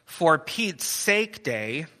 For Pete's Sake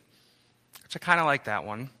Day, which I kind of like that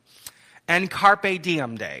one, and Carpe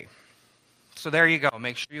Diem Day. So there you go.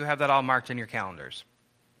 Make sure you have that all marked in your calendars.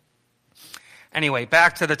 Anyway,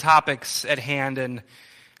 back to the topics at hand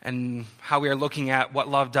and how we are looking at what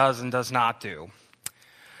love does and does not do.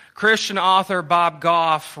 Christian author Bob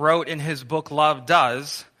Goff wrote in his book, Love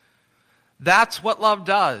Does, that's what love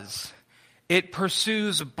does. It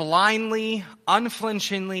pursues blindly,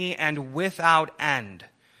 unflinchingly, and without end.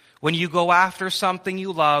 When you go after something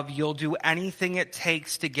you love, you'll do anything it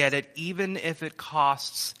takes to get it, even if it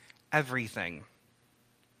costs everything.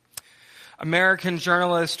 American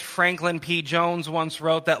journalist Franklin P. Jones once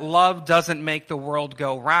wrote that love doesn't make the world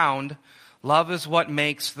go round. Love is what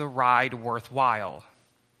makes the ride worthwhile.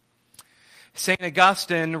 St.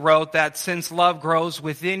 Augustine wrote that since love grows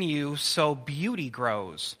within you, so beauty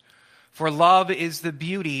grows. For love is the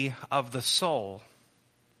beauty of the soul.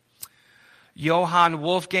 Johann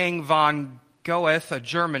Wolfgang von Goethe, a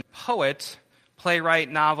German poet,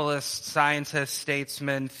 playwright, novelist, scientist,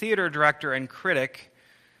 statesman, theater director, and critic,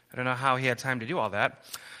 I don't know how he had time to do all that,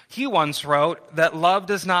 he once wrote that love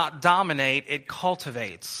does not dominate, it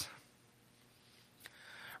cultivates.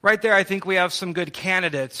 Right there, I think we have some good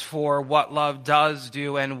candidates for what love does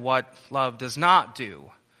do and what love does not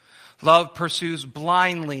do. Love pursues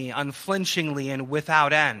blindly, unflinchingly, and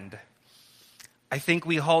without end. I think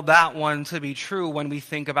we hold that one to be true when we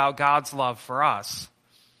think about God's love for us.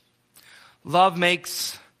 Love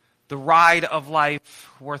makes the ride of life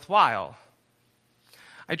worthwhile.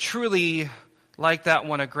 I truly like that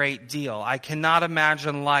one a great deal. I cannot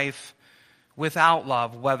imagine life without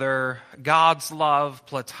love, whether God's love,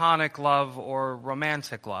 platonic love, or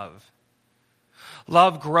romantic love.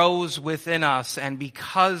 Love grows within us, and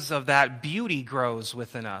because of that, beauty grows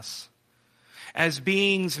within us. As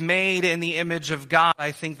beings made in the image of God,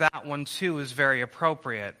 I think that one too is very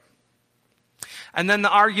appropriate. And then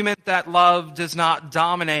the argument that love does not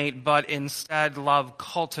dominate, but instead love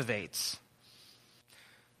cultivates.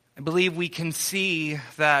 I believe we can see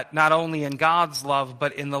that not only in God's love,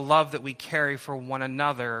 but in the love that we carry for one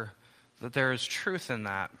another, that there is truth in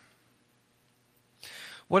that.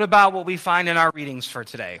 What about what we find in our readings for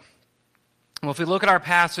today? Well, if we look at our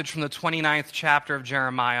passage from the 29th chapter of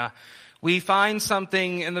Jeremiah, we find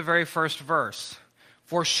something in the very first verse.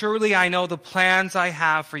 For surely I know the plans I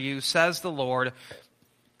have for you, says the Lord,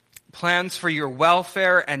 plans for your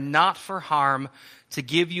welfare and not for harm, to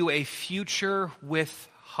give you a future with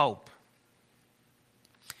hope.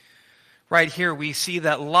 Right here we see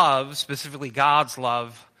that love, specifically God's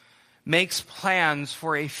love, makes plans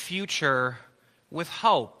for a future with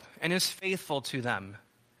hope and is faithful to them.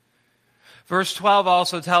 Verse 12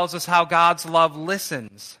 also tells us how God's love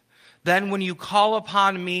listens. Then when you call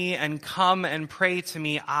upon me and come and pray to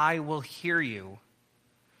me, I will hear you.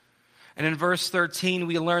 And in verse 13,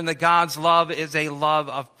 we learn that God's love is a love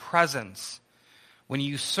of presence. When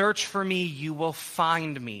you search for me, you will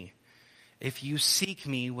find me, if you seek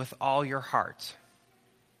me with all your heart.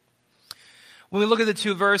 When we look at the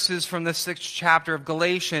two verses from the 6th chapter of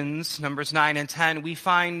Galatians, Numbers 9 and 10, we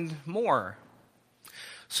find more.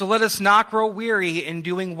 So let us not grow weary in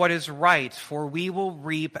doing what is right, for we will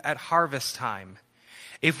reap at harvest time,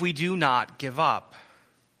 if we do not give up.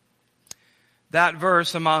 That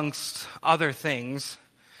verse, amongst other things,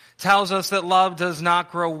 tells us that love does not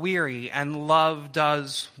grow weary, and love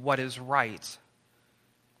does what is right.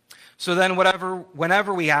 So then,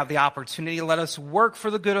 whenever we have the opportunity, let us work for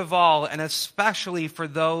the good of all, and especially for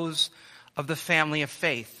those of the family of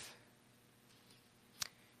faith.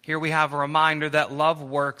 Here we have a reminder that love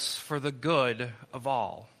works for the good of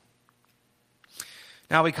all.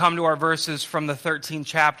 Now we come to our verses from the 13th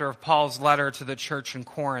chapter of Paul's letter to the church in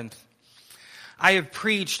Corinth. I have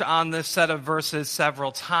preached on this set of verses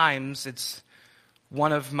several times. It's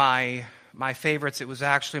one of my favorites. It was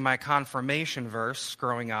actually my confirmation verse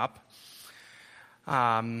growing up.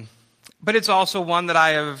 But it's also one that I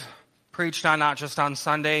have preached on not just on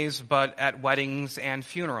Sundays, but at weddings and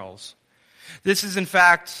funerals. This is, in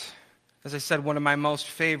fact, as I said, one of my most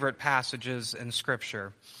favorite passages in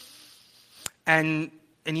Scripture. And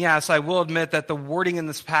yes, I will admit that the wording in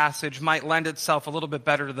this passage might lend itself a little bit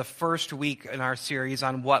better to the first week in our series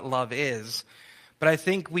on what love is. But I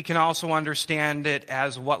think we can also understand it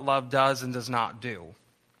as what love does and does not do.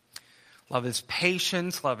 Love is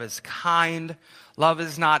patient, love is kind, love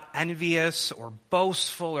is not envious or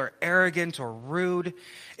boastful or arrogant or rude.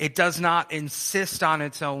 It does not insist on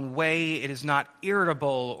its own way. It is not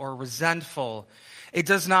irritable or resentful. It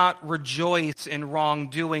does not rejoice in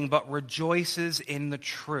wrongdoing, but rejoices in the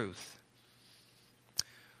truth.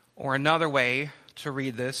 Or another way to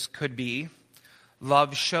read this could be,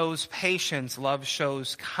 love shows patience, love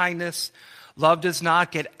shows kindness. Love does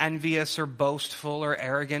not get envious or boastful or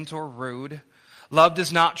arrogant or rude. Love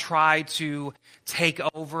does not try to take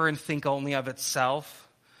over and think only of itself.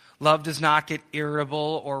 Love does not get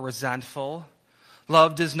irritable or resentful.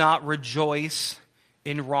 Love does not rejoice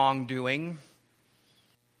in wrongdoing.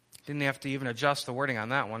 Didn't have to even adjust the wording on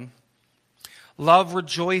that one. Love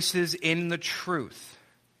rejoices in the truth.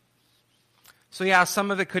 So yeah,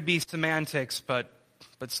 some of it could be semantics, but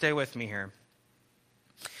stay with me here.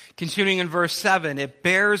 Continuing in verse 7, it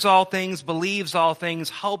bears all things, believes all things,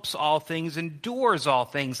 hopes all things, endures all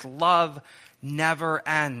things. Love never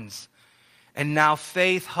ends. And now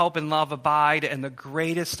faith, hope, and love abide, and the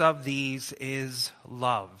greatest of these is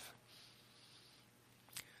love.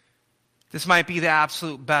 This might be the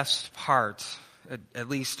absolute best part, at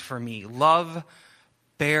least for me. Love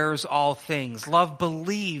bears all things. Love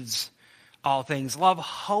believes all things. Love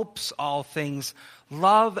hopes all things.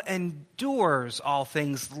 Love endures all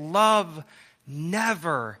things. Love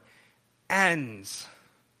never ends.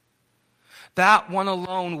 That one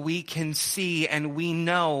alone we can see and we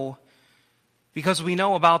know because we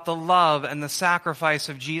know about the love and the sacrifice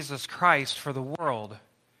of Jesus Christ for the world.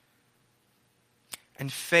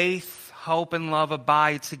 And faith, hope, and love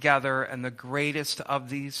abide together, and the greatest of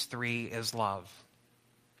these three is love.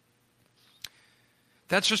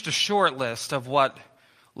 That's just a short list of what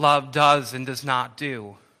love does and does not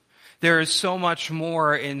do. There is so much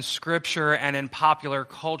more in Scripture and in popular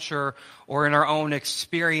culture or in our own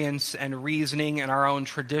experience and reasoning and our own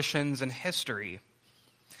traditions and history.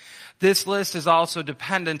 This list is also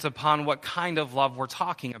dependent upon what kind of love we're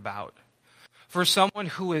talking about. For someone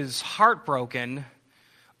who is heartbroken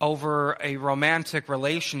over a romantic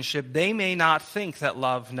relationship, they may not think that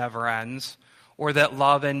love never ends or that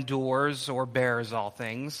love endures or bears all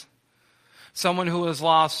things. Someone who has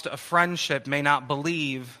lost a friendship may not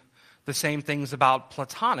believe the same things about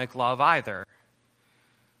platonic love either.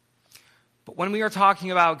 But when we are talking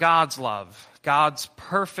about God's love, God's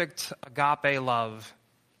perfect agape love,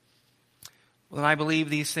 well, then I believe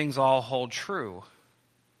these things all hold true.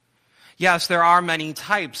 Yes, there are many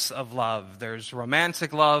types of love. There's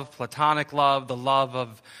romantic love, platonic love, the love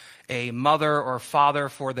of a mother or father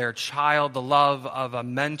for their child, the love of a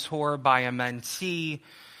mentor by a mentee,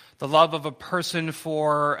 the love of a person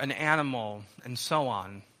for an animal, and so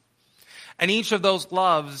on. And each of those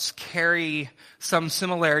loves carry some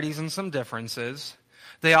similarities and some differences.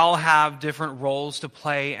 They all have different roles to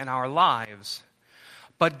play in our lives.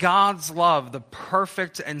 But God's love, the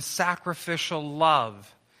perfect and sacrificial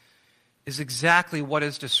love, is exactly what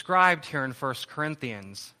is described here in 1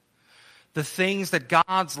 Corinthians. The things that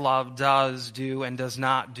God's love does, do, and does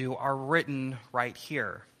not do are written right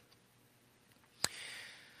here.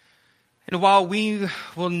 And while we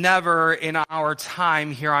will never in our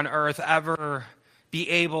time here on earth ever be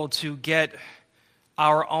able to get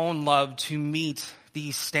our own love to meet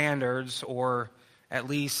these standards, or at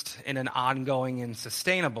least in an ongoing and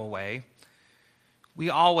sustainable way, we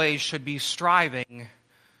always should be striving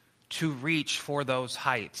to reach for those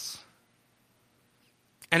heights.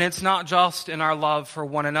 And it's not just in our love for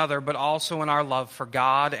one another, but also in our love for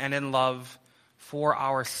God and in love for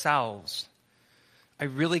ourselves. I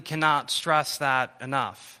really cannot stress that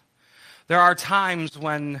enough. There are times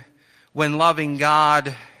when loving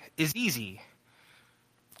God is easy.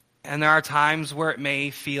 And there are times where it may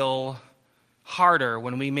feel harder,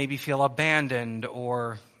 when we maybe feel abandoned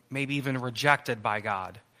or maybe even rejected by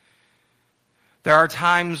God. There are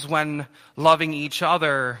times when loving each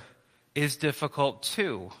other is difficult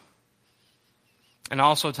too. And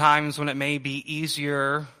also times when it may be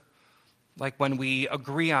easier, like when we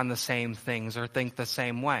agree on the same things or think the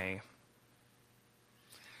same way.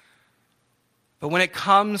 But when it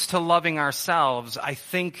comes to loving ourselves, I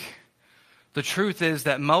think the truth is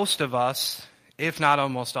that most of us, if not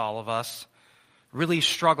almost all of us, really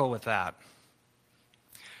struggle with that.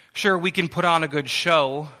 Sure, we can put on a good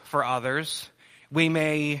show for others. We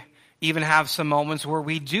may even have some moments where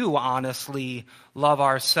we do honestly love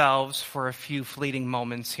ourselves for a few fleeting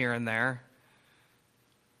moments here and there.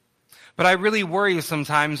 But I really worry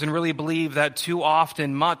sometimes and really believe that too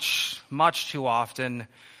often, much too often,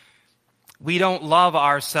 we don't love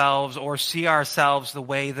ourselves or see ourselves the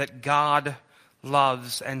way that God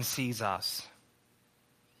loves and sees us.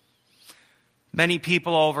 Many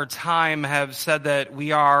people over time have said that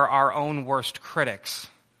we are our own worst critics.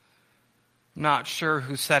 I'm not sure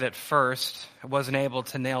who said it first. I wasn't able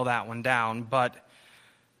to nail that one down, but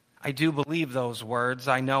I do believe those words.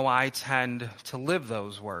 I know I tend to live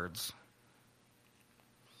those words.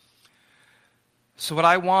 So what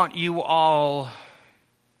I want you all,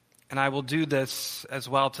 and I will do this as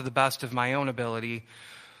well to the best of my own ability,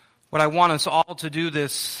 what I want us all to do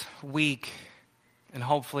this week, and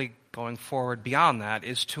hopefully going forward beyond that,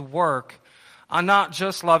 is to work on not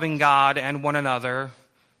just loving God and one another.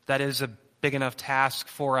 That is a big enough task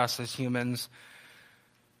for us as humans.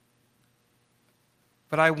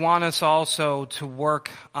 But I want us also to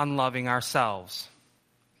work on loving ourselves.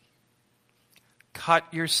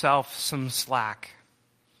 Cut yourself some slack.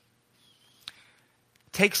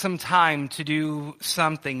 Take some time to do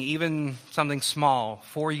something, even something small,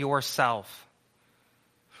 for yourself.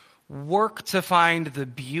 Work to find the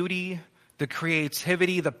beauty, the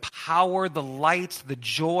creativity, the power, the light, the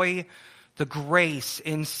joy, the grace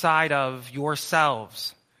inside of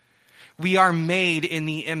yourselves. We are made in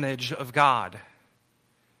the image of God.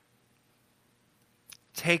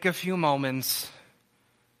 Take a few moments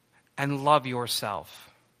and love yourself.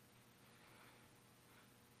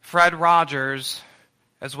 Fred Rogers,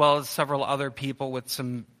 as well as several other people with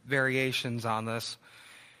some variations on this,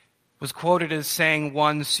 was quoted as saying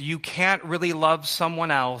once, "You can't really love someone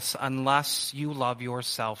else unless you love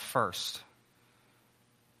yourself first."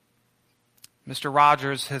 Mr.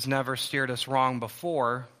 Rogers has never steered us wrong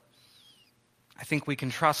before. I think we can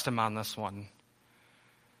trust him on this one.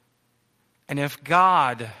 And if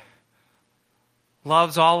God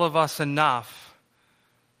loves all of us enough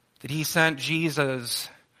that he sent Jesus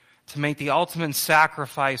to make the ultimate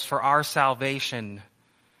sacrifice for our salvation,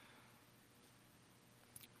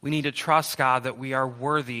 we need to trust God that we are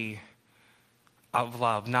worthy of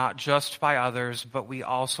love, not just by others, but we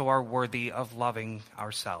also are worthy of loving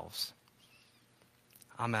ourselves.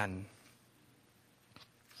 Amen.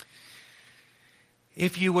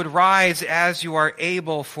 If you would rise as you are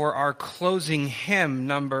able for our closing hymn,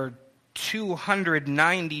 number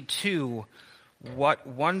 292, "What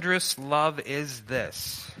Wondrous Love Is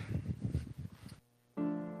This?"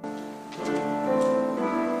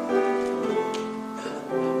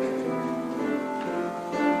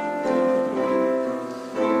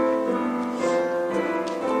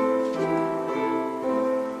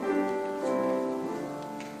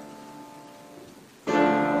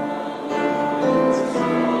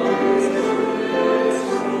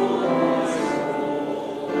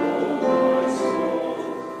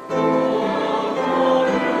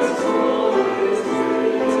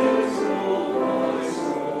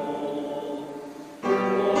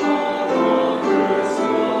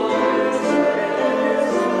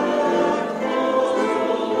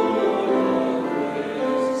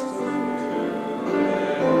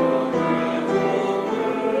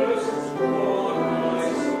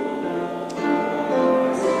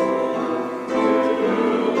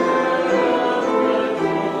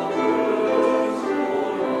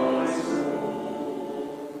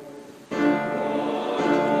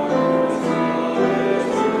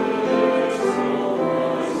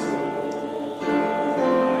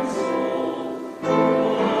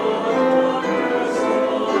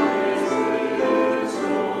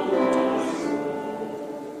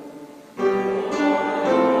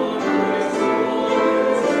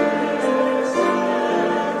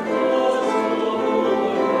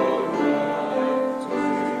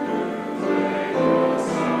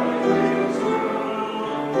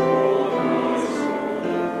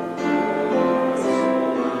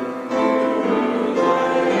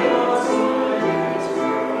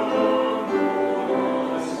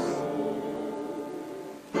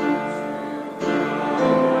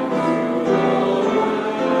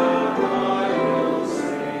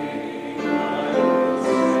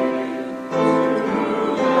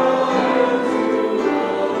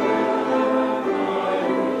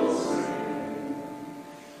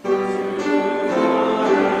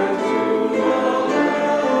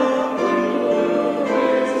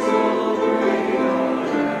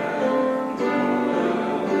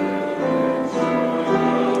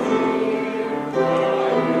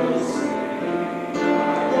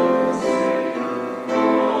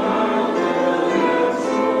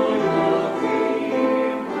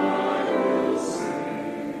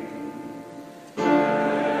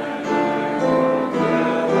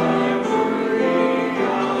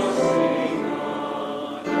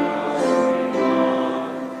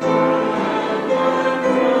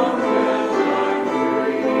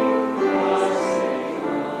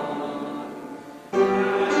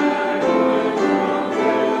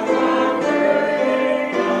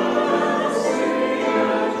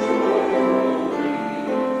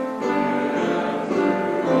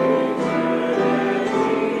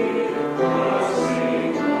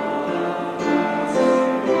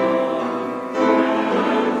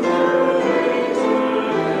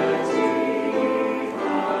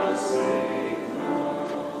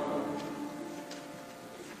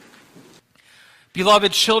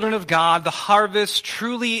 Beloved children of God, the harvest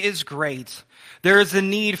truly is great. There is a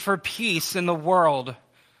need for peace in the world.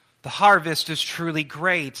 The harvest is truly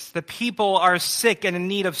great. The people are sick and in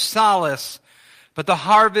need of solace, but the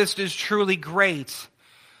harvest is truly great.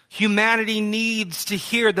 Humanity needs to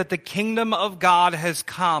hear that the kingdom of God has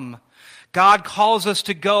come. God calls us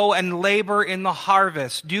to go and labor in the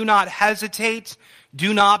harvest. Do not hesitate.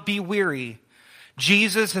 Do not be weary.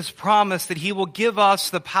 Jesus has promised that he will give us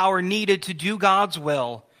the power needed to do God's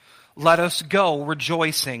will. Let us go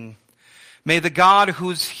rejoicing. May the God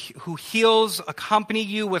who heals accompany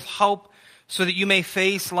you with hope so that you may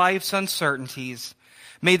face life's uncertainties.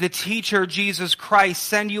 May the teacher, Jesus Christ,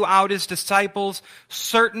 send you out as disciples,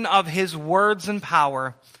 certain of his words and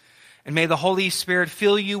power. And may the Holy Spirit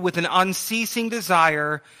fill you with an unceasing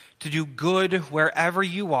desire to do good wherever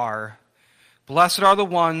you are. Blessed are the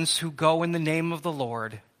ones who go in the name of the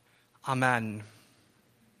Lord. Amen.